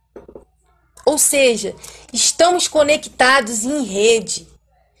cidadão. Ou seja, estamos conectados em rede.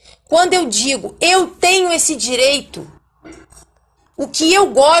 Quando eu digo, eu tenho esse direito, o que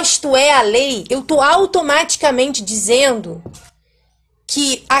eu gosto é a lei, eu estou automaticamente dizendo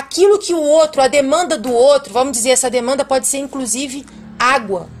que aquilo que o outro, a demanda do outro, vamos dizer, essa demanda pode ser inclusive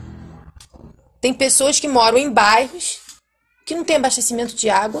água. Tem pessoas que moram em bairros que não tem abastecimento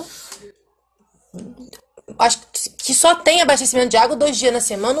de água, acho que só tem abastecimento de água 2 dias na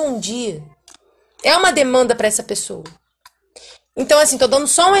semana ou 1 dia. É uma demanda para essa pessoa. Então, assim, tô dando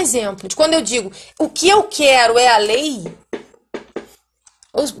só um exemplo de quando eu digo o que eu quero é a lei.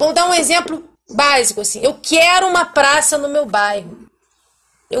 Vou dar um exemplo básico, assim. Eu quero uma praça no meu bairro.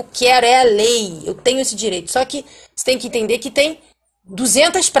 Eu quero, é a lei. Eu tenho esse direito. Só que você tem que entender que tem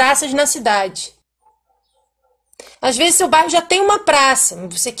 200 praças na cidade. Às vezes seu bairro já tem uma praça,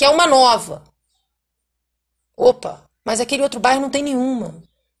 você quer uma nova. Opa, mas aquele outro bairro não tem nenhuma.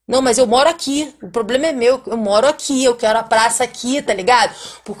 Não, mas eu moro aqui, o problema é meu, eu moro aqui, eu quero a praça aqui, tá ligado?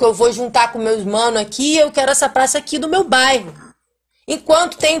 Porque eu vou juntar com meus manos aqui, eu quero essa praça aqui do meu bairro.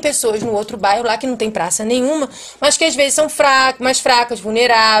 Enquanto tem pessoas no outro bairro lá que não tem praça nenhuma, mas que às vezes são mais fracas,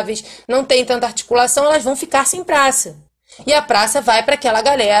 vulneráveis, não tem tanta articulação, elas vão ficar sem praça. E a praça vai para aquela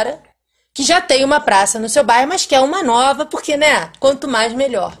galera que já tem uma praça no seu bairro, mas quer uma nova, porque, né, quanto mais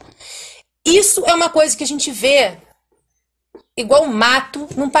melhor. Isso é uma coisa que a gente vê igual mato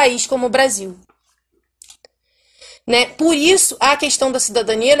num país como o Brasil. Né? Por isso, a questão da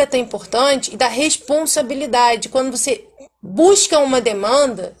cidadania ela é tão importante e da responsabilidade. Quando você buscam uma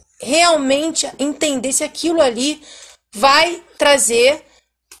demanda, realmente entender se aquilo ali vai trazer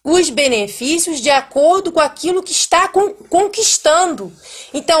os benefícios de acordo com aquilo que está conquistando.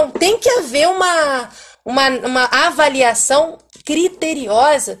 Então, tem que haver uma avaliação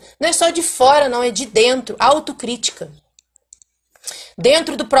criteriosa, não é só de fora, não, é de dentro, autocrítica.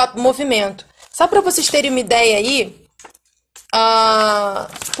 Dentro do próprio movimento. Só para vocês terem uma ideia aí,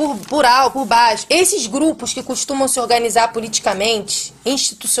 por baixo, esses grupos que costumam se organizar politicamente,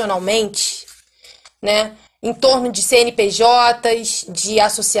 institucionalmente, né, em torno de CNPJs, de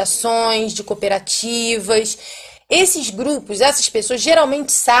associações, de cooperativas, esses grupos, essas pessoas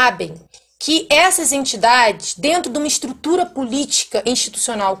geralmente sabem que essas entidades, dentro de uma estrutura política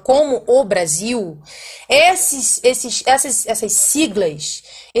institucional como o Brasil, essas siglas,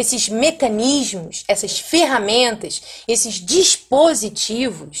 esses mecanismos, essas ferramentas, esses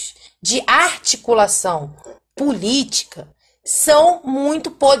dispositivos de articulação política são muito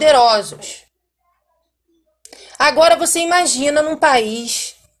poderosos. Agora você imagina num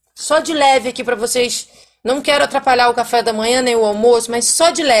país, só de leve aqui para vocês, não quero atrapalhar o café da manhã nem o almoço, mas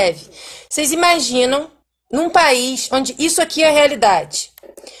só de leve. Vocês imaginam num país onde isso aqui é a realidade.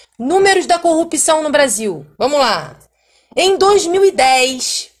 Números da corrupção no Brasil. Vamos lá. Em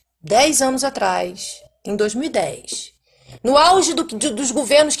 2010, 10 anos atrás, em 2010, no auge dos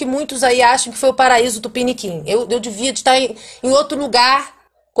governos que muitos aí acham que foi o paraíso do Tupiniquim, eu devia estar em outro lugar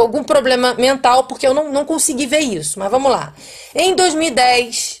com algum problema mental, porque eu não consegui ver isso. Mas vamos lá. Em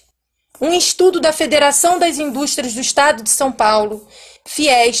 2010... um estudo da Federação das Indústrias do Estado de São Paulo,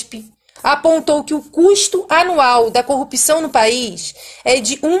 Fiesp, apontou que o custo anual da corrupção no país é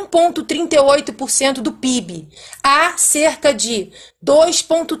de 1,38% do PIB, a cerca de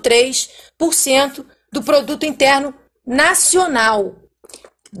 2,3% do Produto Interno Nacional.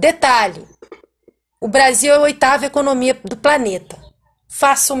 Detalhe, o Brasil é a 8ª economia do planeta.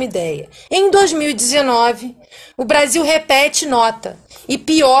 Faça uma ideia. Em 2019, o Brasil repete nota e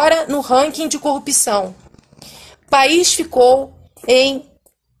piora no ranking de corrupção. O país ficou em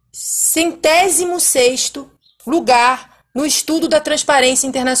 106º lugar no estudo da transparência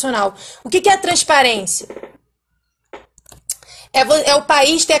internacional. O que é a transparência? É o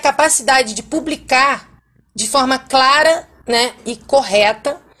país ter a capacidade de publicar de forma clara, né, e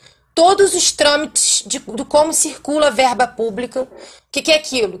correta todos os trâmites de como circula a verba pública. O que é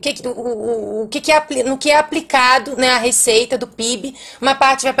aquilo? No que é aplicado, né, a receita do PIB. Uma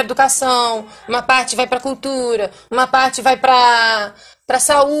parte vai para a educação, uma parte vai para a cultura, uma parte vai para a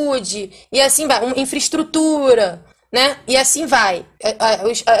saúde, e assim vai, infraestrutura, né? E assim vai,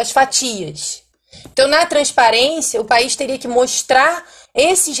 as fatias. Então, na transparência, o país teria que mostrar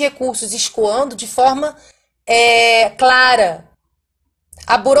esses recursos escoando de forma clara.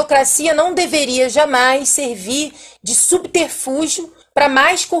 A burocracia não deveria jamais servir de subterfúgio para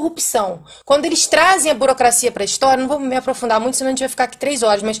mais corrupção. Quando eles trazem a burocracia para a história, não vou me aprofundar muito, senão a gente vai ficar aqui 3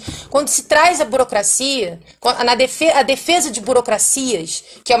 horas, mas quando se traz a burocracia, a defesa de burocracias,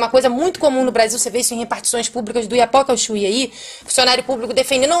 que é uma coisa muito comum no Brasil, você vê isso em repartições públicas do Iapoca ao Chuí aí, funcionário público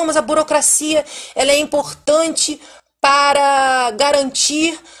defende, não, mas a burocracia ela é importante para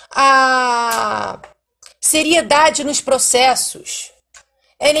garantir a seriedade nos processos.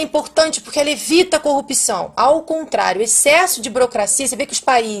 Ela é importante porque ela evita a corrupção. Ao contrário, o excesso de burocracia, você vê que os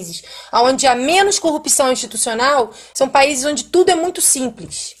países onde há menos corrupção institucional são países onde tudo é muito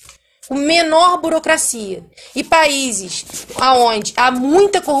simples, com menor burocracia. E países onde há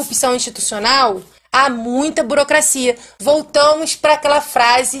muita corrupção institucional, há muita burocracia. Voltamos para aquela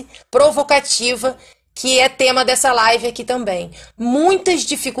frase provocativa que é tema dessa live aqui também. Muitas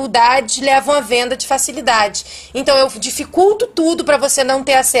dificuldades levam à venda de facilidade. Então eu dificulto tudo para você não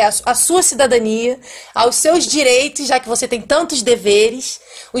ter acesso à sua cidadania, aos seus direitos, já que você tem tantos deveres.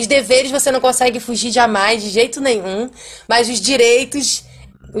 Os deveres você não consegue fugir jamais, de jeito nenhum, mas os direitos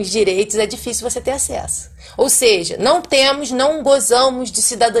é difícil você ter acesso. Ou seja, não gozamos de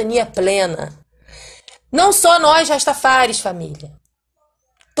cidadania plena. Não só nós rastafaris, família.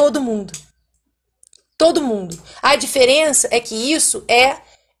 Todo mundo. Todo mundo. A diferença é que isso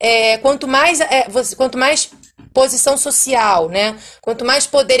quanto mais posição social, né? Quanto mais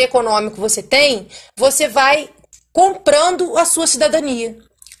poder econômico você tem, você vai comprando a sua cidadania.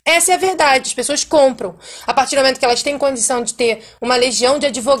 Essa é a verdade. As pessoas compram. A partir do momento que elas têm condição de ter uma legião de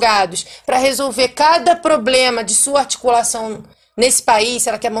advogados para resolver cada problema de sua articulação nesse país, se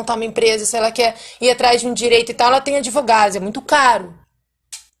ela quer montar uma empresa, se ela quer ir atrás de um direito e tal, ela tem advogados. É muito caro.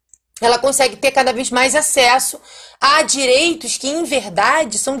 Ela consegue ter cada vez mais acesso a direitos que, em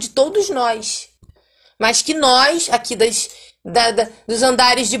verdade, são de todos nós. Mas que nós, aqui dos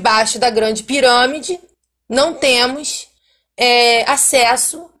andares de baixo da grande pirâmide, não temos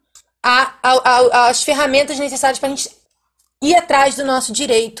acesso às ferramentas necessárias para a gente ir atrás do nosso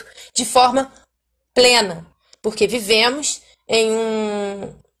direito de forma plena, porque vivemos em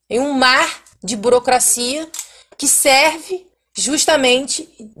um mar de burocracia que serve justamente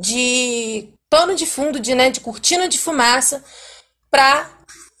de pano de fundo, de cortina de fumaça para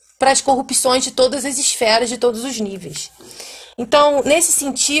as corrupções de todas as esferas, de todos os níveis. Então, nesse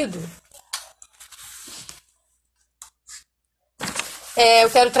sentido, eu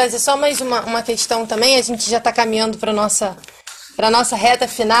quero trazer só mais uma questão também. A gente já está caminhando para a nossa reta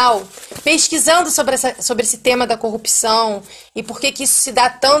final, pesquisando sobre esse tema da corrupção e por que isso se dá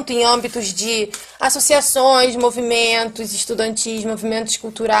tanto em âmbitos de associações, movimentos estudantis, movimentos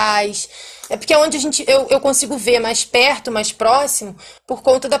culturais. É porque é onde eu consigo ver mais perto, mais próximo, por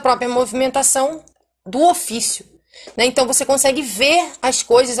conta da própria movimentação do ofício. Né? Então você consegue ver as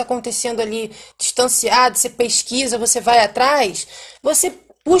coisas acontecendo ali distanciado, você pesquisa, você vai atrás, você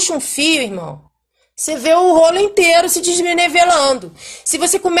puxa um fio, irmão, você vê o rolo inteiro se desnivelando. Se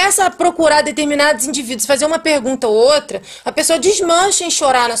você começa a procurar determinados indivíduos, fazer uma pergunta ou outra, a pessoa desmancha em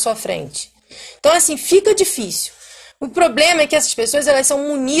chorar na sua frente. Então assim, fica difícil. O problema é que essas pessoas, elas são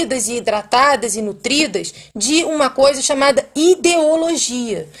munidas e hidratadas e nutridas de uma coisa chamada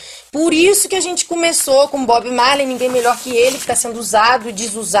ideologia. Por isso que a gente começou com Bob Marley, ninguém melhor que ele, que está sendo usado,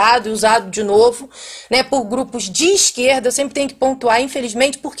 desusado e usado de novo, né, por grupos de esquerda. Eu sempre tenho que pontuar,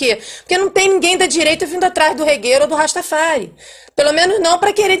 infelizmente. Por quê? Porque não tem ninguém da direita vindo atrás do reggae ou do rastafari. Pelo menos não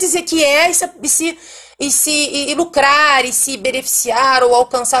para querer dizer que e lucrar, e se beneficiar ou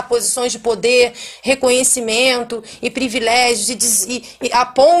alcançar posições de poder, reconhecimento e privilégios, e a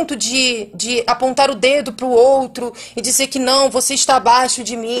ponto de apontar o dedo para o outro e dizer que não, você está abaixo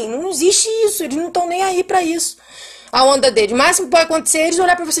de mim. Não existe isso, eles não estão nem aí para isso. A onda deles. O máximo que pode acontecer é eles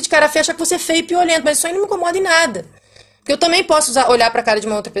olhar para você de cara feia, achar que você é feio e piolento, mas isso aí não me incomoda em nada. Porque eu também posso olhar para a cara de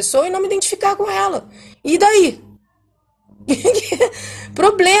uma outra pessoa e não me identificar com ela. E daí?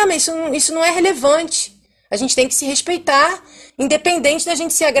 Problema, isso não é relevante. A gente tem que se respeitar, independente da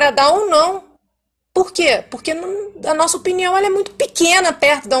gente se agradar ou não. Por quê? Porque a nossa opinião ela é muito pequena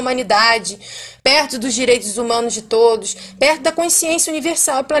perto da humanidade, perto dos direitos humanos de todos, perto da consciência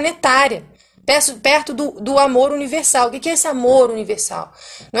universal e planetária, perto do amor universal. O que é esse amor universal?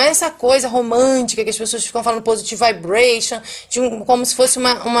 Não é essa coisa romântica que as pessoas ficam falando positive vibration, como se fosse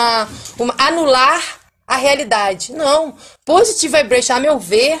uma anular a realidade. Não. Positive vibration, a meu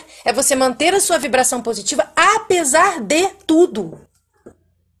ver, é você manter a sua vibração positiva apesar de tudo.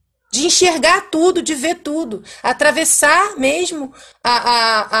 De enxergar tudo, de ver tudo. Atravessar mesmo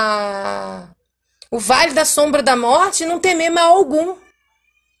o vale da sombra da morte e não temer mal algum.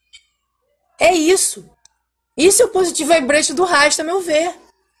 É isso. Isso é o positive vibration do Rasta, a meu ver.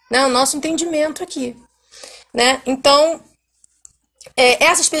 Né? O nosso entendimento aqui. Né? Então,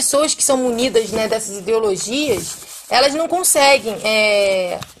 essas pessoas que são munidas, né, dessas ideologias, elas não conseguem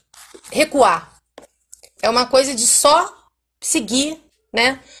recuar. É uma coisa de só seguir,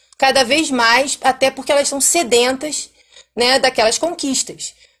 né, cada vez mais, até porque elas são sedentas, né, daquelas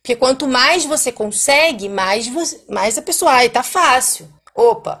conquistas. Porque quanto mais você consegue, mais a pessoa, tá fácil.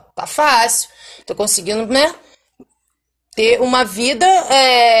 Opa, tá fácil. Tô conseguindo, né, ter uma vida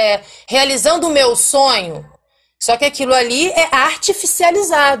realizando o meu sonho. Só que aquilo ali é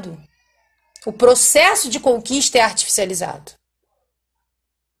artificializado. O processo de conquista é artificializado.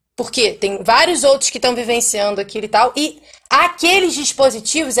 Porque tem vários outros que estão vivenciando aquilo e tal. E aqueles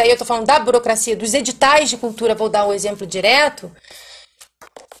dispositivos, aí eu estou falando da burocracia, dos editais de cultura, vou dar um exemplo direto,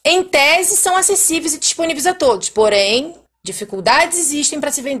 em tese são acessíveis e disponíveis a todos. Porém, dificuldades existem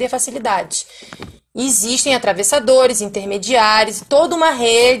para se vender facilidades. Existem atravessadores, intermediários, toda uma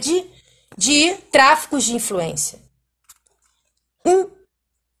rede de tráficos de influência.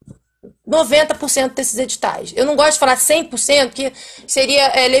 90% desses editais. Eu não gosto de falar 100%, porque seria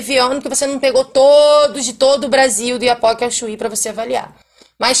leviano, porque você não pegou todos de todo o Brasil, do Iapoque ao Chuí, para você avaliar.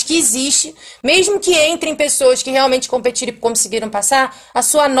 Mas que existe, mesmo que entrem pessoas que realmente competiram e conseguiram passar, a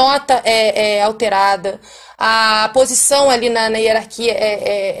sua nota é alterada, a posição ali na hierarquia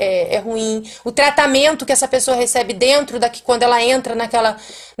é ruim, o tratamento que essa pessoa recebe dentro quando ela entra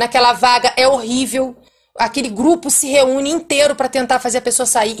naquela vaga é horrível. Aquele grupo se reúne inteiro para tentar fazer a pessoa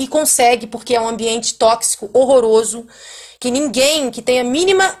sair e consegue, porque é um ambiente tóxico, horroroso, que ninguém que tenha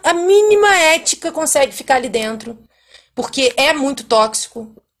a mínima ética consegue ficar ali dentro, porque é muito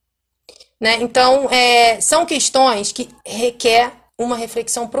tóxico, né? Então, são questões que requer uma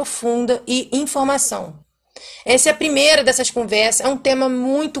reflexão profunda e informação. Essa é a primeira dessas conversas. É um tema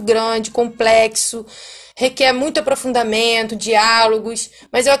muito grande, complexo, requer muito aprofundamento, diálogos,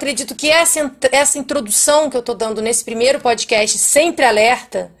 mas eu acredito que essa introdução que eu estou dando nesse primeiro podcast, Sempre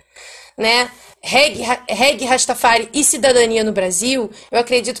Alerta, né? Reggae, rastafari e cidadania no Brasil, eu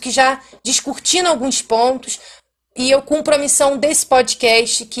acredito que já descortina alguns pontos, e eu cumpro a missão desse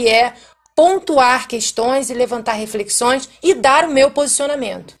podcast, que é pontuar questões e levantar reflexões e dar o meu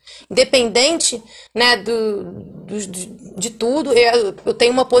posicionamento. Independente, né, de tudo, eu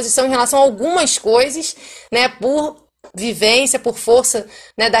tenho uma posição em relação a algumas coisas, né, por vivência, por força,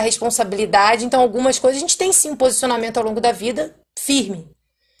 né, da responsabilidade. Então, algumas coisas a gente tem sim um posicionamento ao longo da vida firme,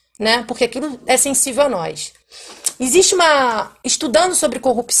 né, porque aquilo é sensível a nós. Existe estudando sobre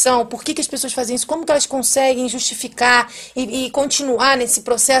corrupção, por que as pessoas fazem isso, como que elas conseguem justificar e continuar nesse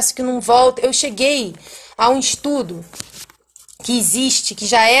processo que não volta. Eu cheguei a um estudo que existe, que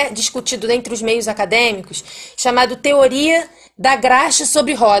já é discutido entre os meios acadêmicos, chamado teoria da graxa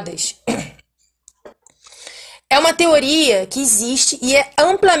sobre rodas. É uma teoria que existe e é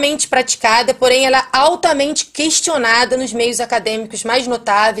amplamente praticada, porém ela é altamente questionada nos meios acadêmicos mais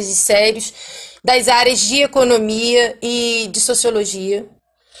notáveis e sérios das áreas de economia e de sociologia.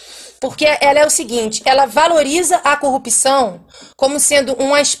 Porque ela é o seguinte, ela valoriza a corrupção como sendo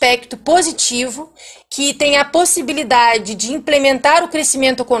um aspecto positivo que tem a possibilidade de implementar o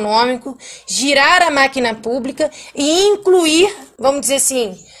crescimento econômico, girar a máquina pública e incluir, vamos dizer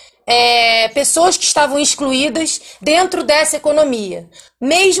assim, pessoas que estavam excluídas dentro dessa economia.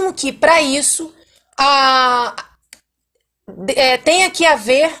 Mesmo que, para isso, tenha que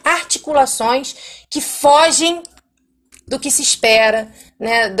haver articulações que fogem do que se espera,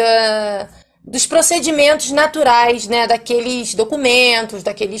 né, dos procedimentos naturais, né, daqueles documentos,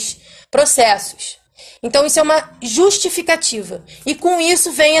 daqueles processos. Então, isso é uma justificativa. E com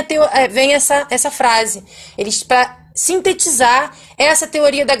isso vem essa frase. Eles, para sintetizar essa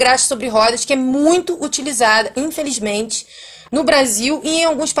teoria da graxa sobre rodas, que é muito utilizada, infelizmente, no Brasil e em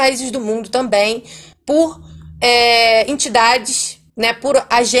alguns países do mundo também, por entidades, né, por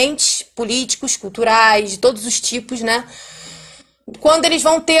agentes políticos, culturais, de todos os tipos, né, quando eles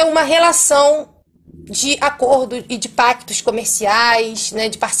vão ter uma relação de acordo e de pactos comerciais, né,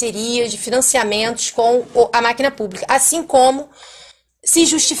 de parcerias, de financiamentos com a máquina pública, assim como se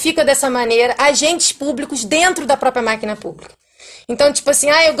justifica dessa maneira agentes públicos dentro da própria máquina pública. Então, tipo assim,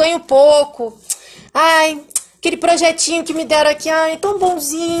 eu ganho pouco, aquele projetinho que me deram aqui, é tão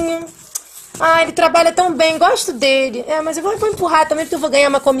bonzinho, ele trabalha tão bem, gosto dele. Mas eu vou empurrar também, porque eu vou ganhar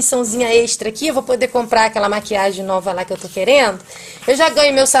uma comissãozinha extra aqui, eu vou poder comprar aquela maquiagem nova lá que eu tô querendo. Eu já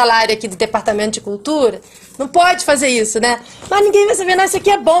ganho meu salário aqui do Departamento de Cultura. Não pode fazer isso, né? Mas ninguém vai saber, não, isso aqui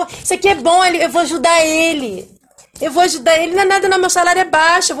é bom, eu vou ajudar ele. Não é nada, não, meu salário é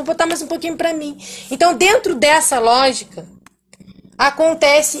baixo, eu vou botar mais um pouquinho pra mim. Então, dentro dessa lógica,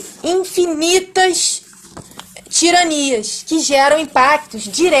 acontece infinitas tiranias que geram impactos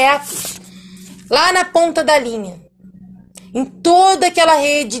diretos lá na ponta da linha, em toda aquela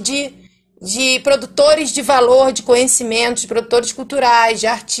rede de produtores de valor, de conhecimento, de produtores culturais, de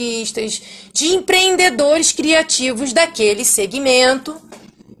artistas, de empreendedores criativos daquele segmento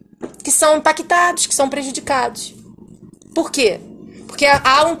que são impactados, que são prejudicados. Por quê? Porque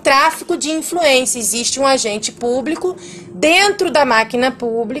há um tráfico de influência, existe um agente público dentro da máquina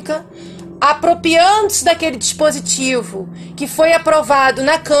pública, apropriando-se daquele dispositivo que foi aprovado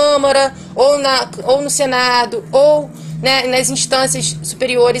na Câmara, ou no Senado, ou, né, nas instâncias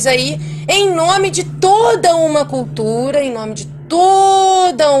superiores aí, em nome de toda uma cultura, em nome de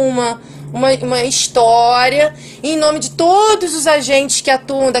toda uma história, em nome de todos os agentes que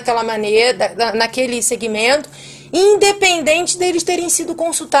atuam daquela maneira, naquele segmento, independente deles terem sido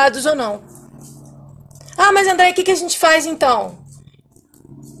consultados ou não. Mas André, o que a gente faz então?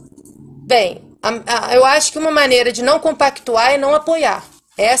 Bem, eu acho que uma maneira de não compactuar é não apoiar.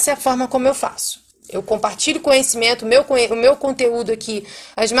 Essa é a forma como eu faço. Eu compartilho conhecimento, o meu conteúdo aqui,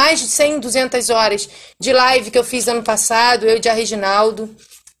 as mais de 100, 200 horas de live que eu fiz ano passado, eu e a Reginaldo,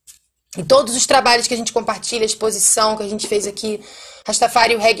 e todos os trabalhos que a gente compartilha, a exposição que a gente fez aqui,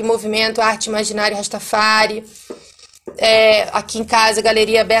 Rastafari, o Reggae Movimento, a Arte Imaginária Rastafari, aqui em casa,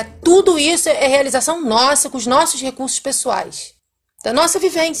 Galeria Aberta, tudo isso é realização nossa, com os nossos recursos pessoais, da nossa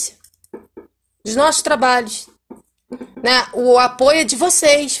vivência, dos nossos trabalhos, né? O apoio é de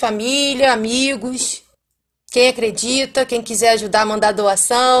vocês, família, amigos, quem acredita, quem quiser ajudar, mandar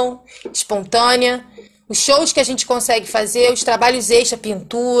doação espontânea, os shows que a gente consegue fazer, os trabalhos extra,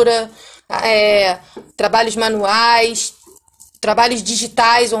 pintura, trabalhos manuais, trabalhos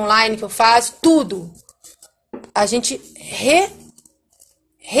digitais online que eu faço, tudo. A gente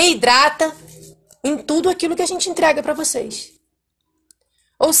reidrata em tudo aquilo que a gente entrega para vocês.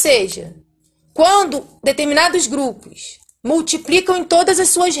 Ou seja, quando determinados grupos multiplicam em todas as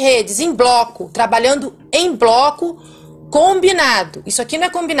suas redes, em bloco, trabalhando em bloco, combinado. Isso aqui não é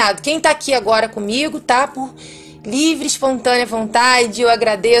combinado. Quem está aqui agora comigo tá por livre, espontânea vontade. Eu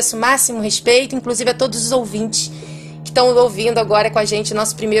agradeço, máximo respeito, inclusive a todos os ouvintes que estão ouvindo agora com a gente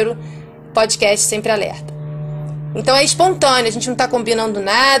nosso primeiro podcast Sempre Alerta. Então é espontâneo, a gente não está combinando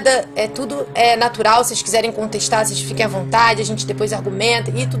nada, tudo é natural. Se vocês quiserem contestar, vocês fiquem à vontade, a gente depois argumenta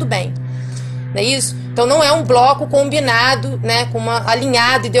e tudo bem. Não é isso? Então não é um bloco combinado, né,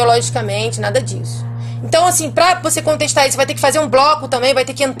 alinhado ideologicamente, nada disso. Então, assim, para você contestar isso, vai ter que fazer um bloco também, vai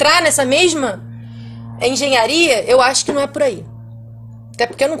ter que entrar nessa mesma engenharia. Eu acho que não é por aí. Até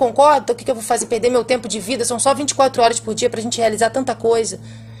porque eu não concordo, então o que eu vou fazer? Perder meu tempo de vida? São só 24 horas por dia pra gente realizar tanta coisa.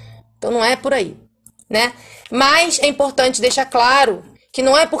 Então não é por aí, né? Mas é importante deixar claro que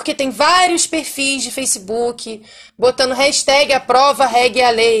não é porque tem vários perfis de Facebook botando hashtag aprova reggae a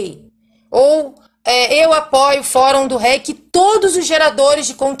lei, ou eu apoio o fórum do reggae, que todos os geradores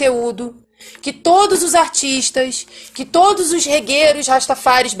de conteúdo, que todos os artistas, que todos os regueiros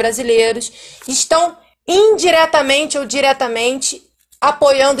rastafaris brasileiros estão indiretamente ou diretamente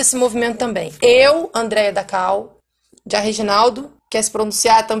apoiando esse movimento também. Eu, Andreia Dacal, de Reginaldo, quer se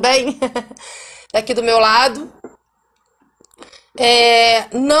pronunciar também? Daqui do meu lado.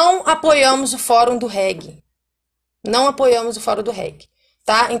 Não apoiamos o fórum do reggae. Não apoiamos o fórum do reggae.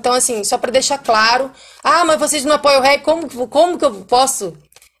 Tá? Então, assim, só para deixar claro. Mas vocês não apoiam o reggae? Como que eu posso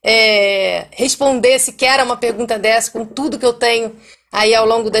responder sequer a uma pergunta dessa com tudo que eu tenho aí ao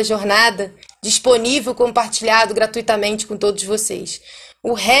longo da jornada disponível, compartilhado gratuitamente com todos vocês?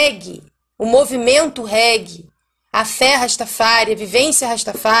 O reggae, o movimento reggae, a fé rastafari, a vivência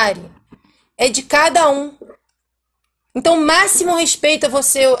rastafari é de cada um. Então, máximo respeito a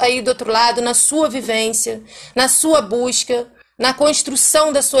você aí do outro lado, na sua vivência, na sua busca, na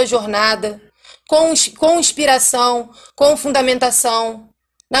construção da sua jornada, com inspiração, com fundamentação,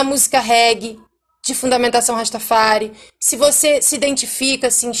 na música reggae, de fundamentação rastafari. Se você se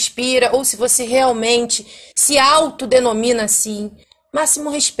identifica, se inspira, ou se você realmente se autodenomina assim, máximo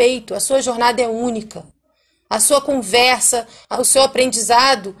respeito, a sua jornada é única. A sua conversa, o seu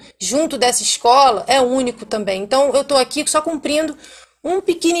aprendizado junto dessa escola é único também. Então, eu estou aqui só cumprindo um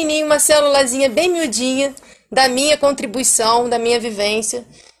pequenininho, uma célulazinha bem miudinha da minha contribuição, da minha vivência,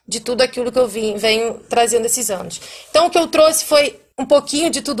 de tudo aquilo que eu venho trazendo esses anos. Então, o que eu trouxe foi um pouquinho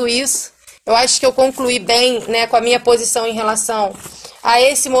de tudo isso. Eu acho que eu concluí bem, né, com a minha posição em relação a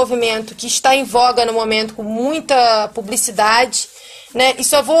esse movimento que está em voga no momento, com muita publicidade, né? E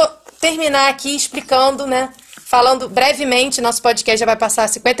só vou terminar aqui explicando, né, falando brevemente. Nosso podcast já vai passar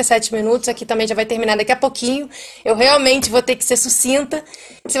 57 minutos, aqui também já vai terminar daqui a pouquinho. Eu realmente vou ter que ser sucinta.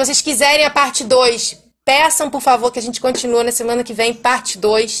 Se vocês quiserem a parte 2, peçam, por favor, que a gente continue na semana que vem, parte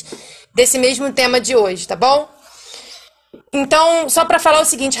 2 desse mesmo tema de hoje, tá bom? Então, só para falar o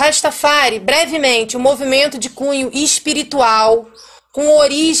seguinte, Rastafari, brevemente, um movimento de cunho espiritual, com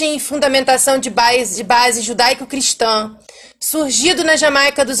origem e fundamentação de base judaico-cristã, surgido na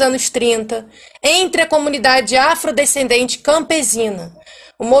Jamaica dos anos 30, entre a comunidade afrodescendente campesina.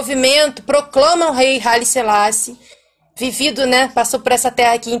 O movimento proclama o rei Haile Selassie, vivido, né, passou por essa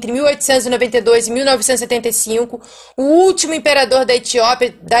terra aqui entre 1892 e 1975, o último imperador da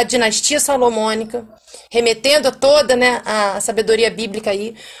Etiópia, da dinastia salomônica, remetendo a toda, né, a sabedoria bíblica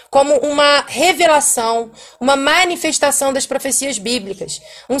aí, como uma revelação, uma manifestação das profecias bíblicas,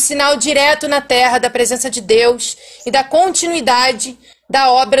 um sinal direto na terra da presença de Deus e da continuidade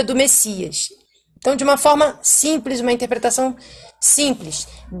da obra do Messias. Então, de uma forma simples, uma interpretação simples,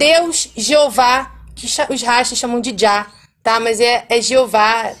 Deus, Jeová, que os rastas chamam de Jah, tá? Mas é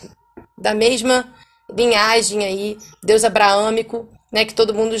Jeová, da mesma linhagem aí, Deus abraâmico, né, que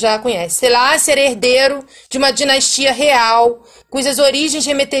todo mundo já conhece. Selassie era herdeiro de uma dinastia real, cujas origens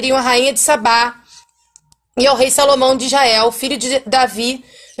remeteriam à rainha de Sabá e ao rei Salomão de Israel, filho de Davi,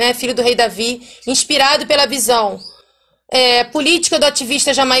 né, filho do rei Davi, inspirado pela visão política do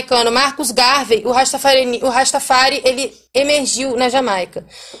ativista jamaicano Marcus Garvey. O Rastafari ele emergiu na Jamaica.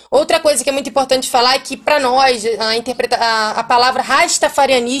 Outra coisa que é muito importante falar é que, para nós, a palavra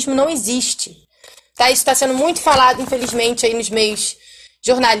rastafarianismo não existe. Tá? Isso está sendo muito falado, infelizmente, aí nos meios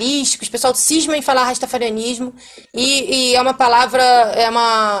jornalísticos. O pessoal cisma em falar rastafarianismo e é uma palavra,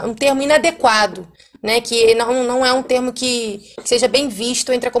 um termo inadequado, né, que não é um termo que seja bem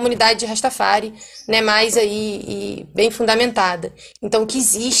visto entre a comunidade de Rastafari, né, mais aí e bem fundamentada. Então, o que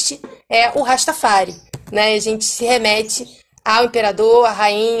existe é o Rastafari, né? A gente se remete ao imperador, à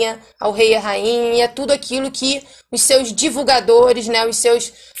rainha, ao rei e à rainha, tudo aquilo que os seus divulgadores, né, os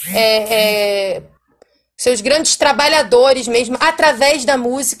seus seus grandes trabalhadores mesmo, através da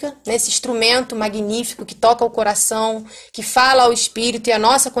música, nesse instrumento magnífico que toca o coração, que fala ao espírito e à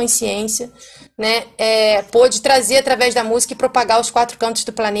nossa consciência, né? Pôde trazer através da música e propagar os 4 cantos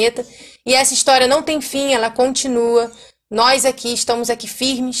do planeta. E essa história não tem fim, ela continua. Nós aqui estamos aqui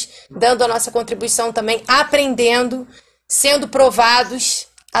firmes, dando a nossa contribuição também, aprendendo, sendo provados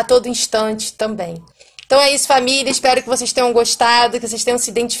a todo instante também. Então é isso, família. Espero que vocês tenham gostado, que vocês tenham se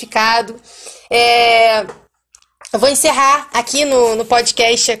identificado. Eu vou encerrar aqui no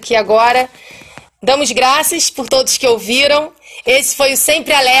podcast aqui agora. Damos graças por todos que ouviram. Esse foi o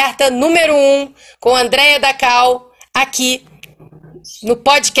Sempre Alerta número 1 com Andreia Dacal aqui no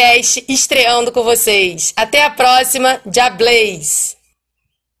podcast, estreando com vocês. Até a próxima. Já Blaze!